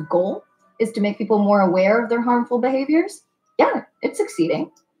culture's goal is to make people more aware of their harmful behaviors, yeah, it's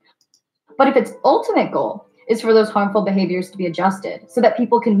succeeding. But if its ultimate goal is for those harmful behaviors to be adjusted so that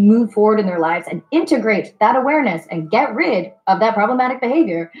people can move forward in their lives and integrate that awareness and get rid of that problematic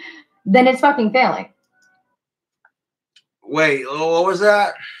behavior, then it's fucking failing. Wait, what was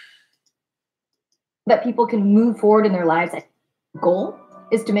that? That people can move forward in their lives. The goal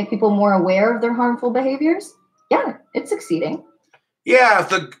is to make people more aware of their harmful behaviors. Yeah, it's succeeding. Yeah,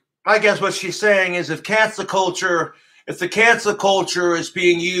 I guess what she's saying is if the cancel culture is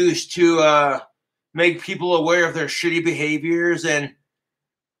being used to make people aware of their shitty behaviors and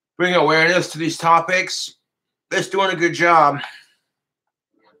bring awareness to these topics, it's doing a good job.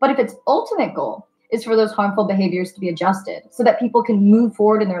 But if its ultimate goal is for those harmful behaviors to be adjusted so that people can move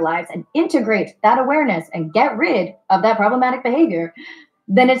forward in their lives and integrate that awareness and get rid of that problematic behavior,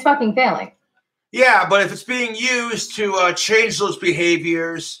 then it's fucking failing. Yeah, but if it's being used to change those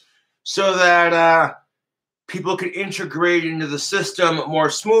behaviors so that people can integrate into the system more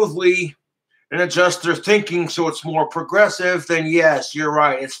smoothly and adjust their thinking so it's more progressive, then yes, you're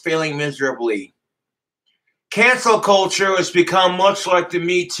right. It's failing miserably. Cancel culture has become much like the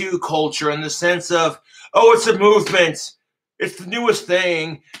Me Too culture in the sense of, oh, it's a movement. It's the newest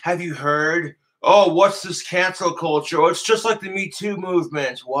thing. Have you heard? Oh, what's this cancel culture? Oh, it's just like the Me Too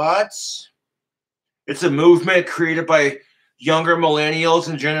movement. What? It's a movement created by younger millennials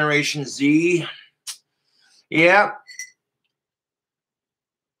and Generation Z. Yeah.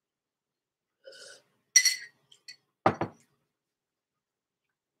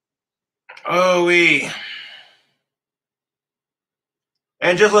 Oh-wee.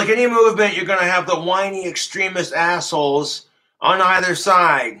 And just like any movement, you're going to have the whiny extremist assholes on either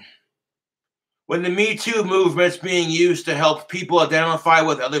side. When the Me Too movement's being used to help people identify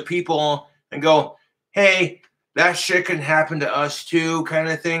with other people and go, hey, that shit can happen to us too, kind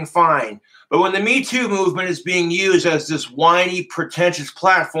of thing, fine. But when the Me Too movement is being used as this whiny, pretentious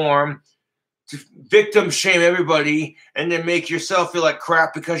platform to victim shame everybody and then make yourself feel like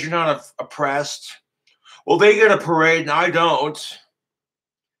crap because you're not oppressed, well, they get a parade and I don't,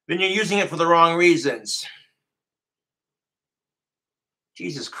 then you're using it for the wrong reasons.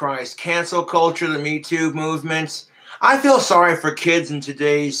 Jesus Christ, cancel culture, the Me Too movement. I feel sorry for kids in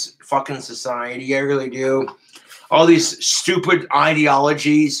today's fucking society. I really do. All these stupid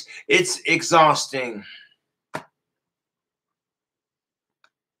ideologies. It's exhausting.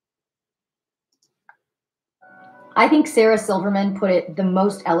 I think Sarah Silverman put it the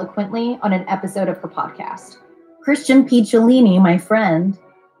most eloquently on an episode of her podcast. Christian Picciolini, my friend,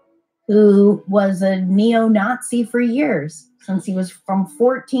 who was a neo-Nazi for years, since he was from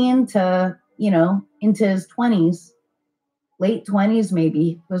 14 to, into his 20s, late 20s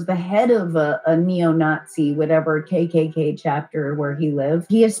maybe, was the head of a neo-Nazi, whatever KKK chapter where he lived.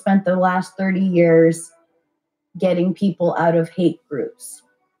 He has spent the last 30 years getting people out of hate groups.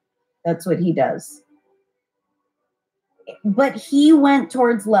 That's what he does. But he went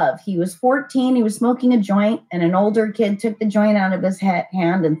towards love. He was 14. He was smoking a joint, and an older kid took the joint out of his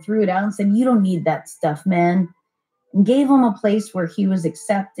hand and threw it out and said, "You don't need that stuff, man." And gave him a place where he was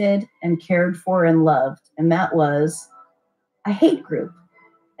accepted and cared for and loved. And that was a hate group,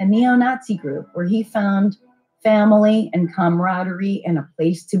 a neo-Nazi group, where he found family and camaraderie and a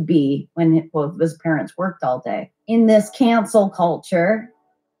place to be when both of his parents worked all day. In this cancel culture,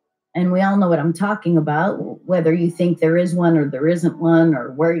 and we all know what I'm talking about, whether you think there is one or there isn't one,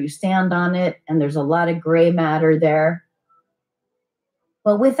 or where you stand on it, and there's a lot of gray matter there.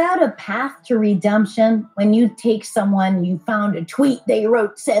 But without a path to redemption, when you take someone, you found a tweet they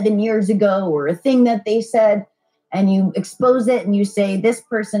wrote 7 years ago or a thing that they said, and you expose it and you say, this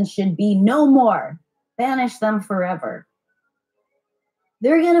person should be no more, banish them forever.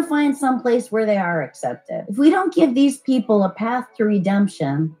 They're going to find some place where they are accepted. If we don't give these people a path to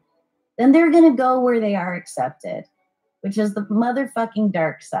redemption, then they're going to go where they are accepted, which is the motherfucking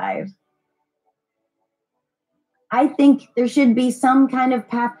dark side. I think there should be some kind of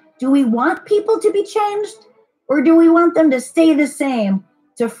path. Do we want people to be changed? Or do we want them to stay the same,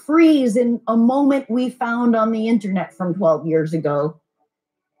 to freeze in a moment we found on the internet from 12 years ago?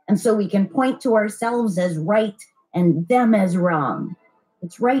 And so we can point to ourselves as right and them as wrong.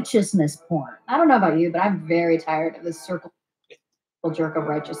 It's righteousness porn. I don't know about you, but I'm very tired of this circle jerk of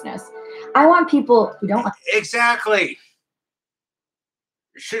righteousness. I want people who don't. Exactly.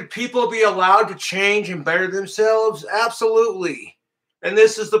 Should people be allowed to change and better themselves? Absolutely. And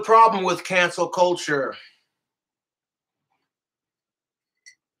this is the problem with cancel culture.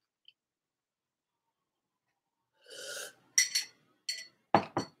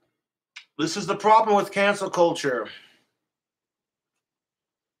 This is the problem with cancel culture.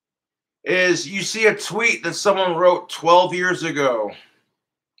 Is you see a tweet that someone wrote 12 years ago,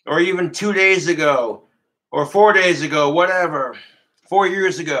 or even 2 days ago, or 4 days ago, whatever, 4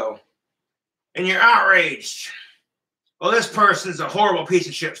 years ago, and you're outraged. Well, this person's a horrible piece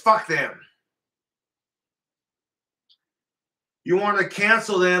of shit. Fuck them. You want to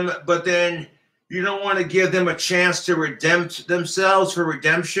cancel them, but then you don't want to give them a chance to redeem themselves for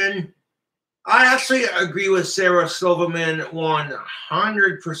redemption. I actually agree with Sarah Silverman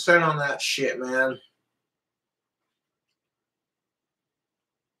 100% on that shit, man.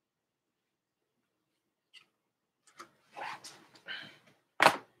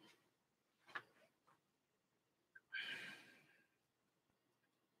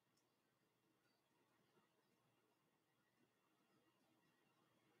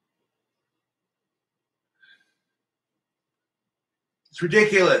 It's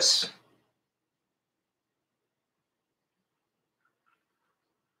ridiculous.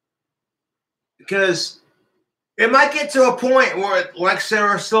 Because it might get to a point where, like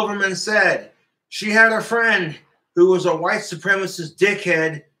Sarah Silverman said, she had a friend who was a white supremacist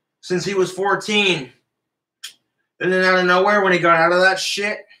dickhead since he was 14. And then out of nowhere, when he got out of that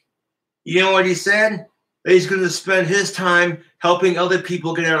shit, you know what he said? That he's going to spend his time helping other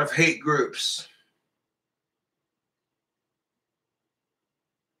people get out of hate groups.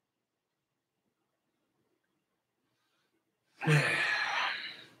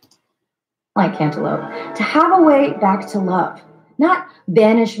 Like Cantaloupe, to have a way back to love, not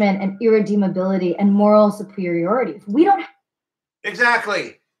banishment and irredeemability and moral superiority. If we don't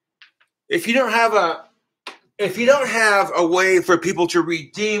exactly. If you don't have a way for people to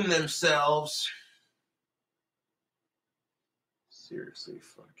redeem themselves, seriously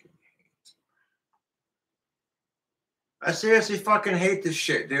fucking hate. I seriously fucking hate this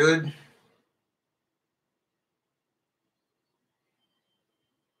shit, dude.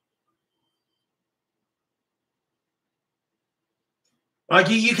 Like,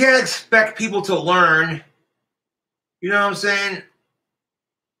 you can't expect people to learn, you know what I'm saying?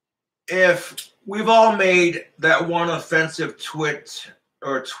 If we've all made that one offensive tweet,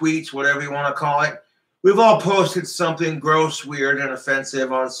 whatever you want to call it, we've all posted something gross, weird, and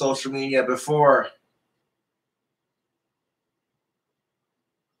offensive on social media before.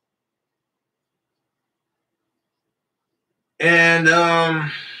 And,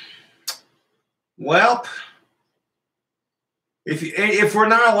 well, if we're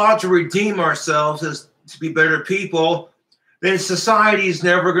not allowed to redeem ourselves as to be better people, then society is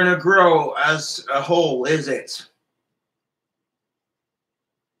never going to grow as a whole, is it?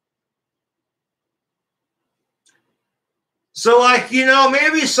 So, like, you know,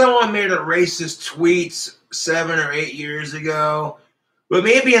 maybe someone made a racist tweet 7 or 8 years ago, but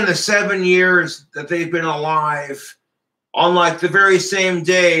maybe in the 7 years that they've been alive, on like the very same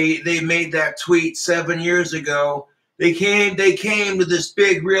day they made that tweet 7 years ago, they came to this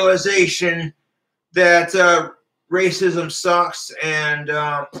big realization that racism sucks, and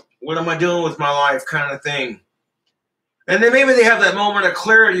what am I doing with my life kind of thing. And then maybe they have that moment of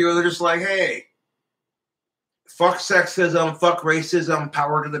clarity where they're just like, hey, fuck sexism, fuck racism,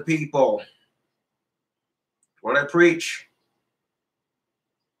 power to the people. What I preach.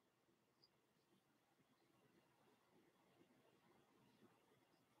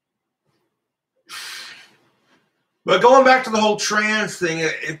 But going back to the whole trans thing,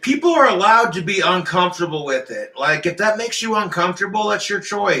 if people are allowed to be uncomfortable with it, like if that makes you uncomfortable, that's your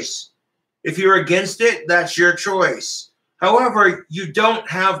choice. If you're against it, that's your choice. However, you don't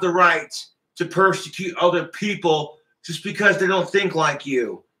have the right to persecute other people just because they don't think like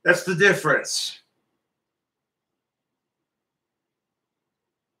you. That's the difference.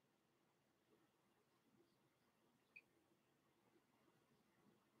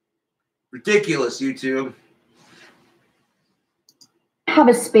 Ridiculous, YouTube. Have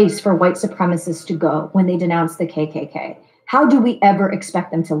a space for white supremacists to go when they denounce the KKK. How do we ever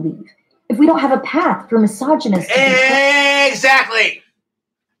expect them to leave? If we don't have a path for misogynists to Exactly.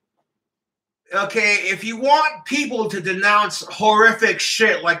 Okay, if you want people to denounce horrific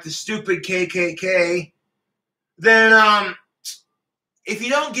shit like the stupid KKK, then if you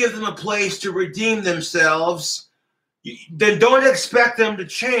don't give them a place to redeem themselves, then don't expect them to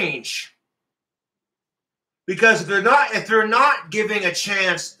change. Because if they're not given a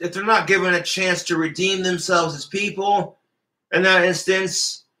chance to redeem themselves as people, in that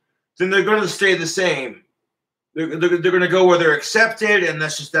instance, then they're going to stay the same. They're going to go where they're accepted, and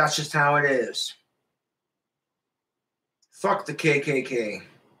that's just how it is. Fuck the KKK.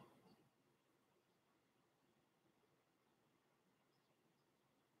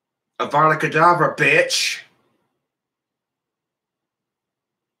 Avada Kedavra, bitch.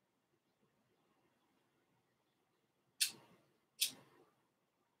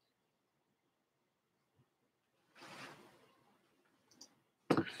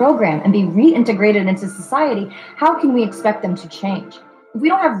 program and be reintegrated into society, how can we expect them to change? If we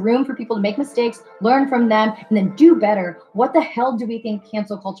don't have room for people to make mistakes, learn from them, and then do better, what the hell do we think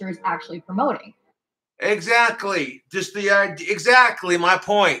cancel culture is actually promoting? Exactly. Exactly my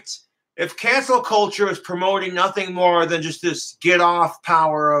point. If cancel culture is promoting nothing more than just this get off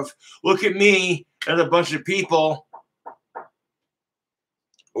power of look at me and a bunch of people.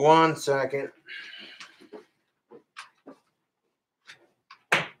 1 second.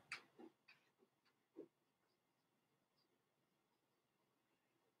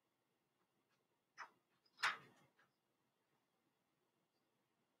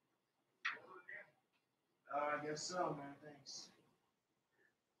 I guess so, man. Thanks.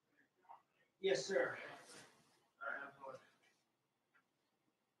 Yes, sir.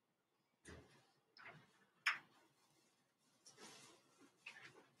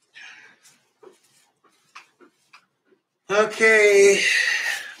 Okay.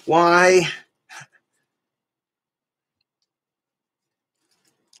 Why?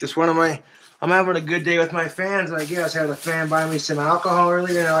 Just I'm having a good day with my fans, I guess. I had a fan buy me some alcohol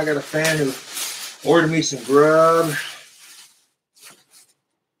earlier. Now I got a fan who ordered me some grub.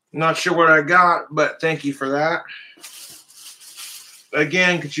 Not sure what I got, but thank you for that.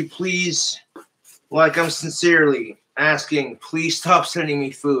 Again, could you please, like I'm sincerely asking, please stop sending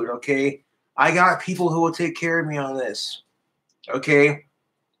me food, okay? I got people who will take care of me on this, okay?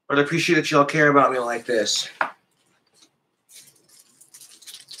 But I appreciate that y'all care about me like this.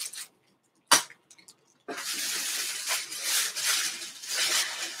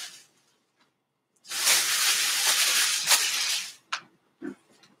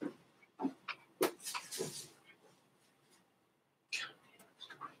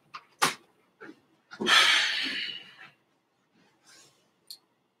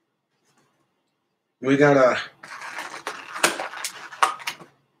 We got a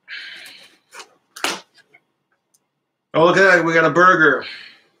oh, look at that. We got a burger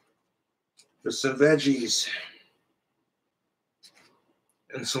with some veggies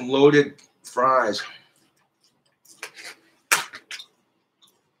and some loaded fries.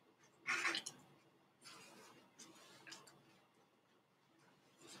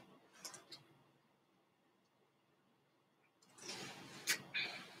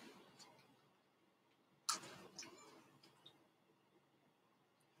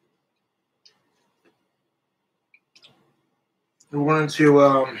 We wanted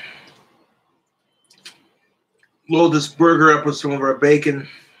to load this burger up with some of our bacon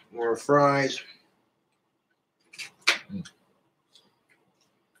or our fries.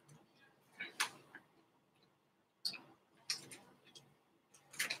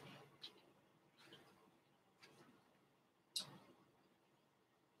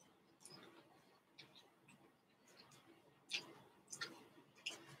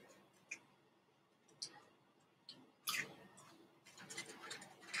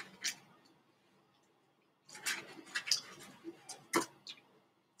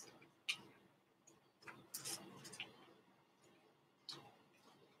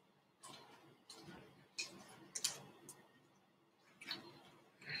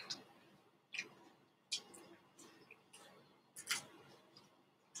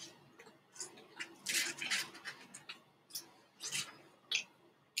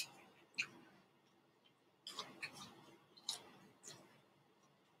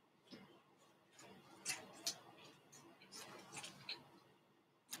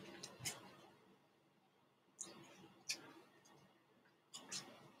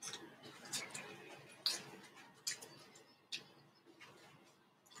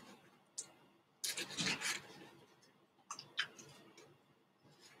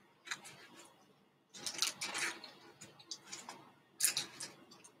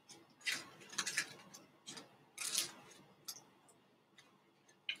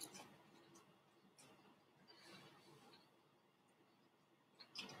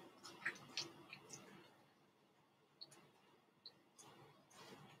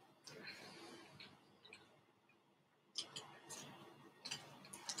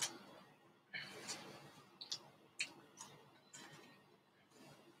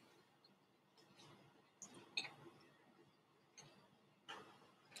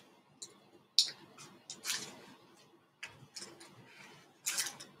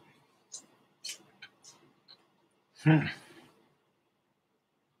 This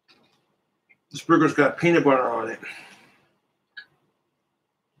burger's got peanut butter on it.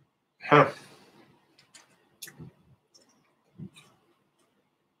 Huh.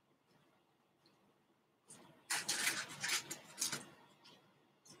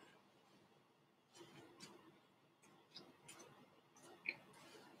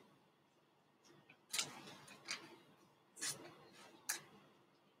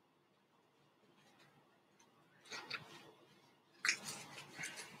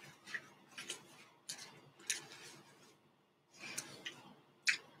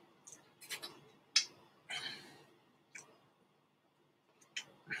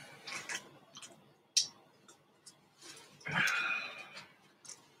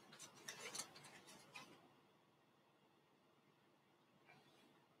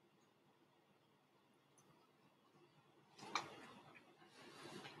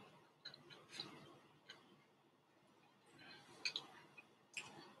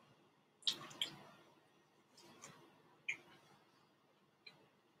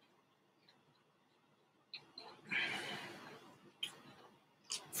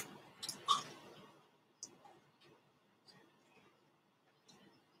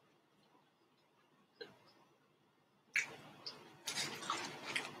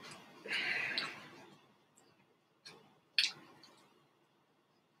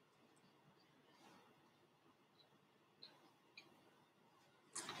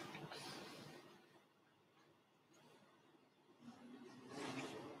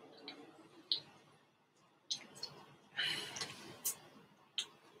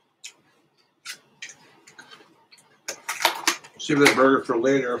 Save that burger for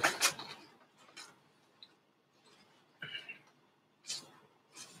later.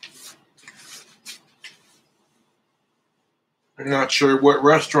 I'm not sure what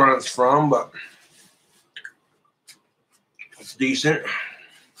restaurant it's from, but it's decent.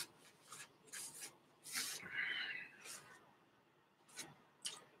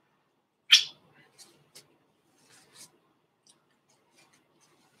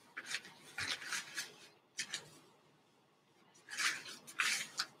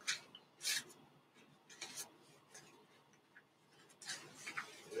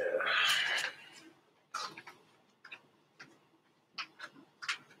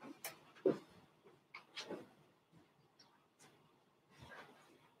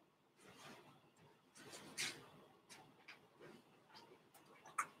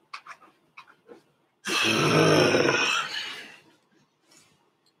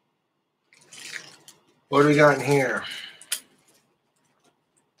 What do we got in here?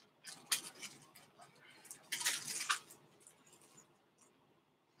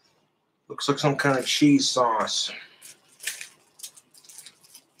 Looks like some kind of cheese sauce.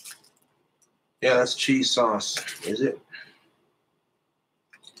 Yeah, that's cheese sauce. Is it?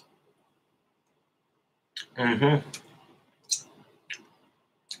 Mm-hmm.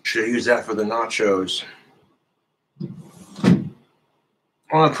 Should use that for the nachos. I'm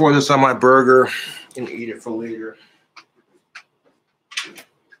gonna pour this on my burger and eat it for later.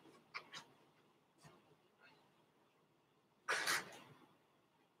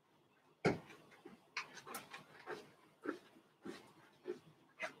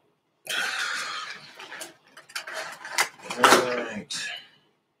 All right.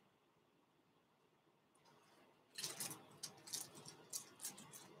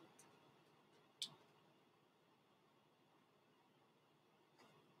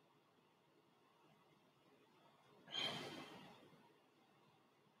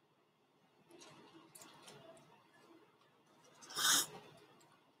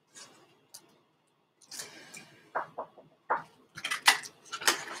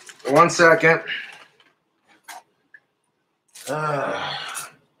 One second.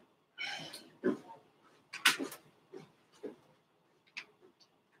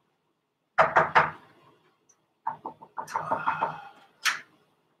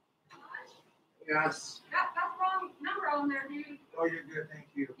 Yes. That's the wrong number on there, dude. Oh, you're good. Thank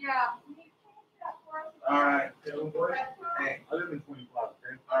you. Yeah. All right. Hey, I live in 25,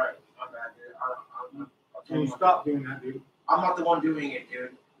 okay? All right. My bad, dude. Can you stop doing that, dude? I'm not the one doing it,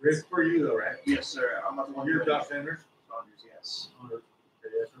 dude. It's for you, though, right? Yes, sir. I'm not the one You're doing Josh it. Sanders? Saunders, yes. Okay,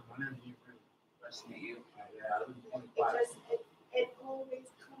 yes, sir. My name's Ian. Nice to meet you. Yeah, I live in 25. It always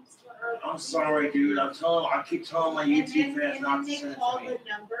comes to our. I'm sorry, dude. I keep telling my YouTube fans not to send it to me. The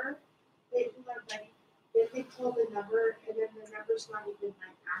number. If they call the number and then the number's not even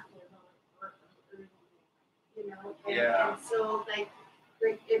like active or you know. Yeah. And so like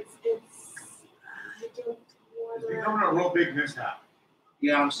it's I don't want It's becoming a real big mishap.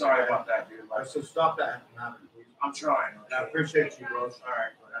 Yeah, I'm sorry about that, dude. So stop that from happening, please. I'm trying. I appreciate you, bro. All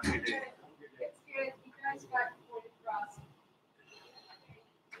right, have a good day.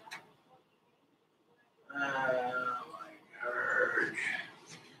 Oh my God.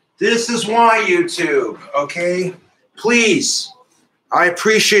 This is why, YouTube, okay? Please, I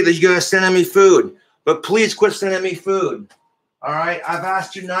appreciate that you guys sending me food, but please quit sending me food. All right? I've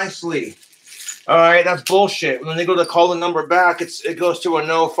asked you nicely. All right? That's bullshit. When they go to call the number back, it goes to a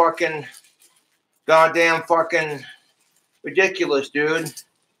no fucking goddamn fucking ridiculous, dude.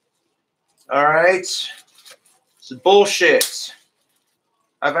 All right? It's bullshit.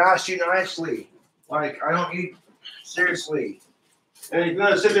 I've asked you nicely. Like, I don't need, seriously. And if you're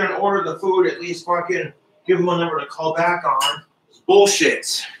gonna sit there and order the food, at least fucking give them a number to call back on. It's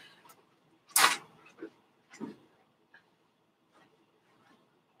bullshit.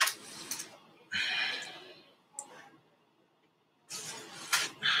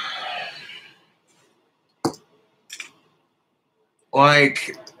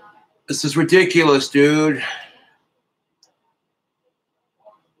 Like, this is ridiculous, dude.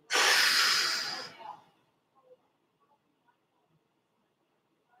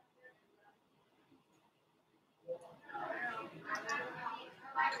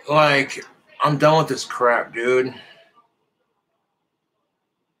 Like, I'm done with this crap, dude.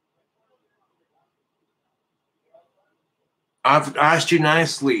 I've asked you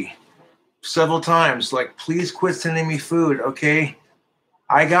nicely several times, like, please quit sending me food, okay?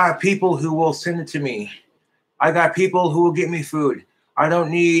 I got people who will send it to me. I got people who will get me food. I don't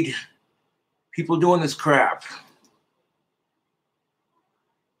need people doing this crap.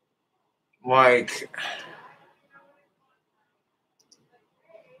 Like,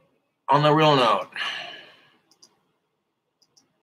 on the real note,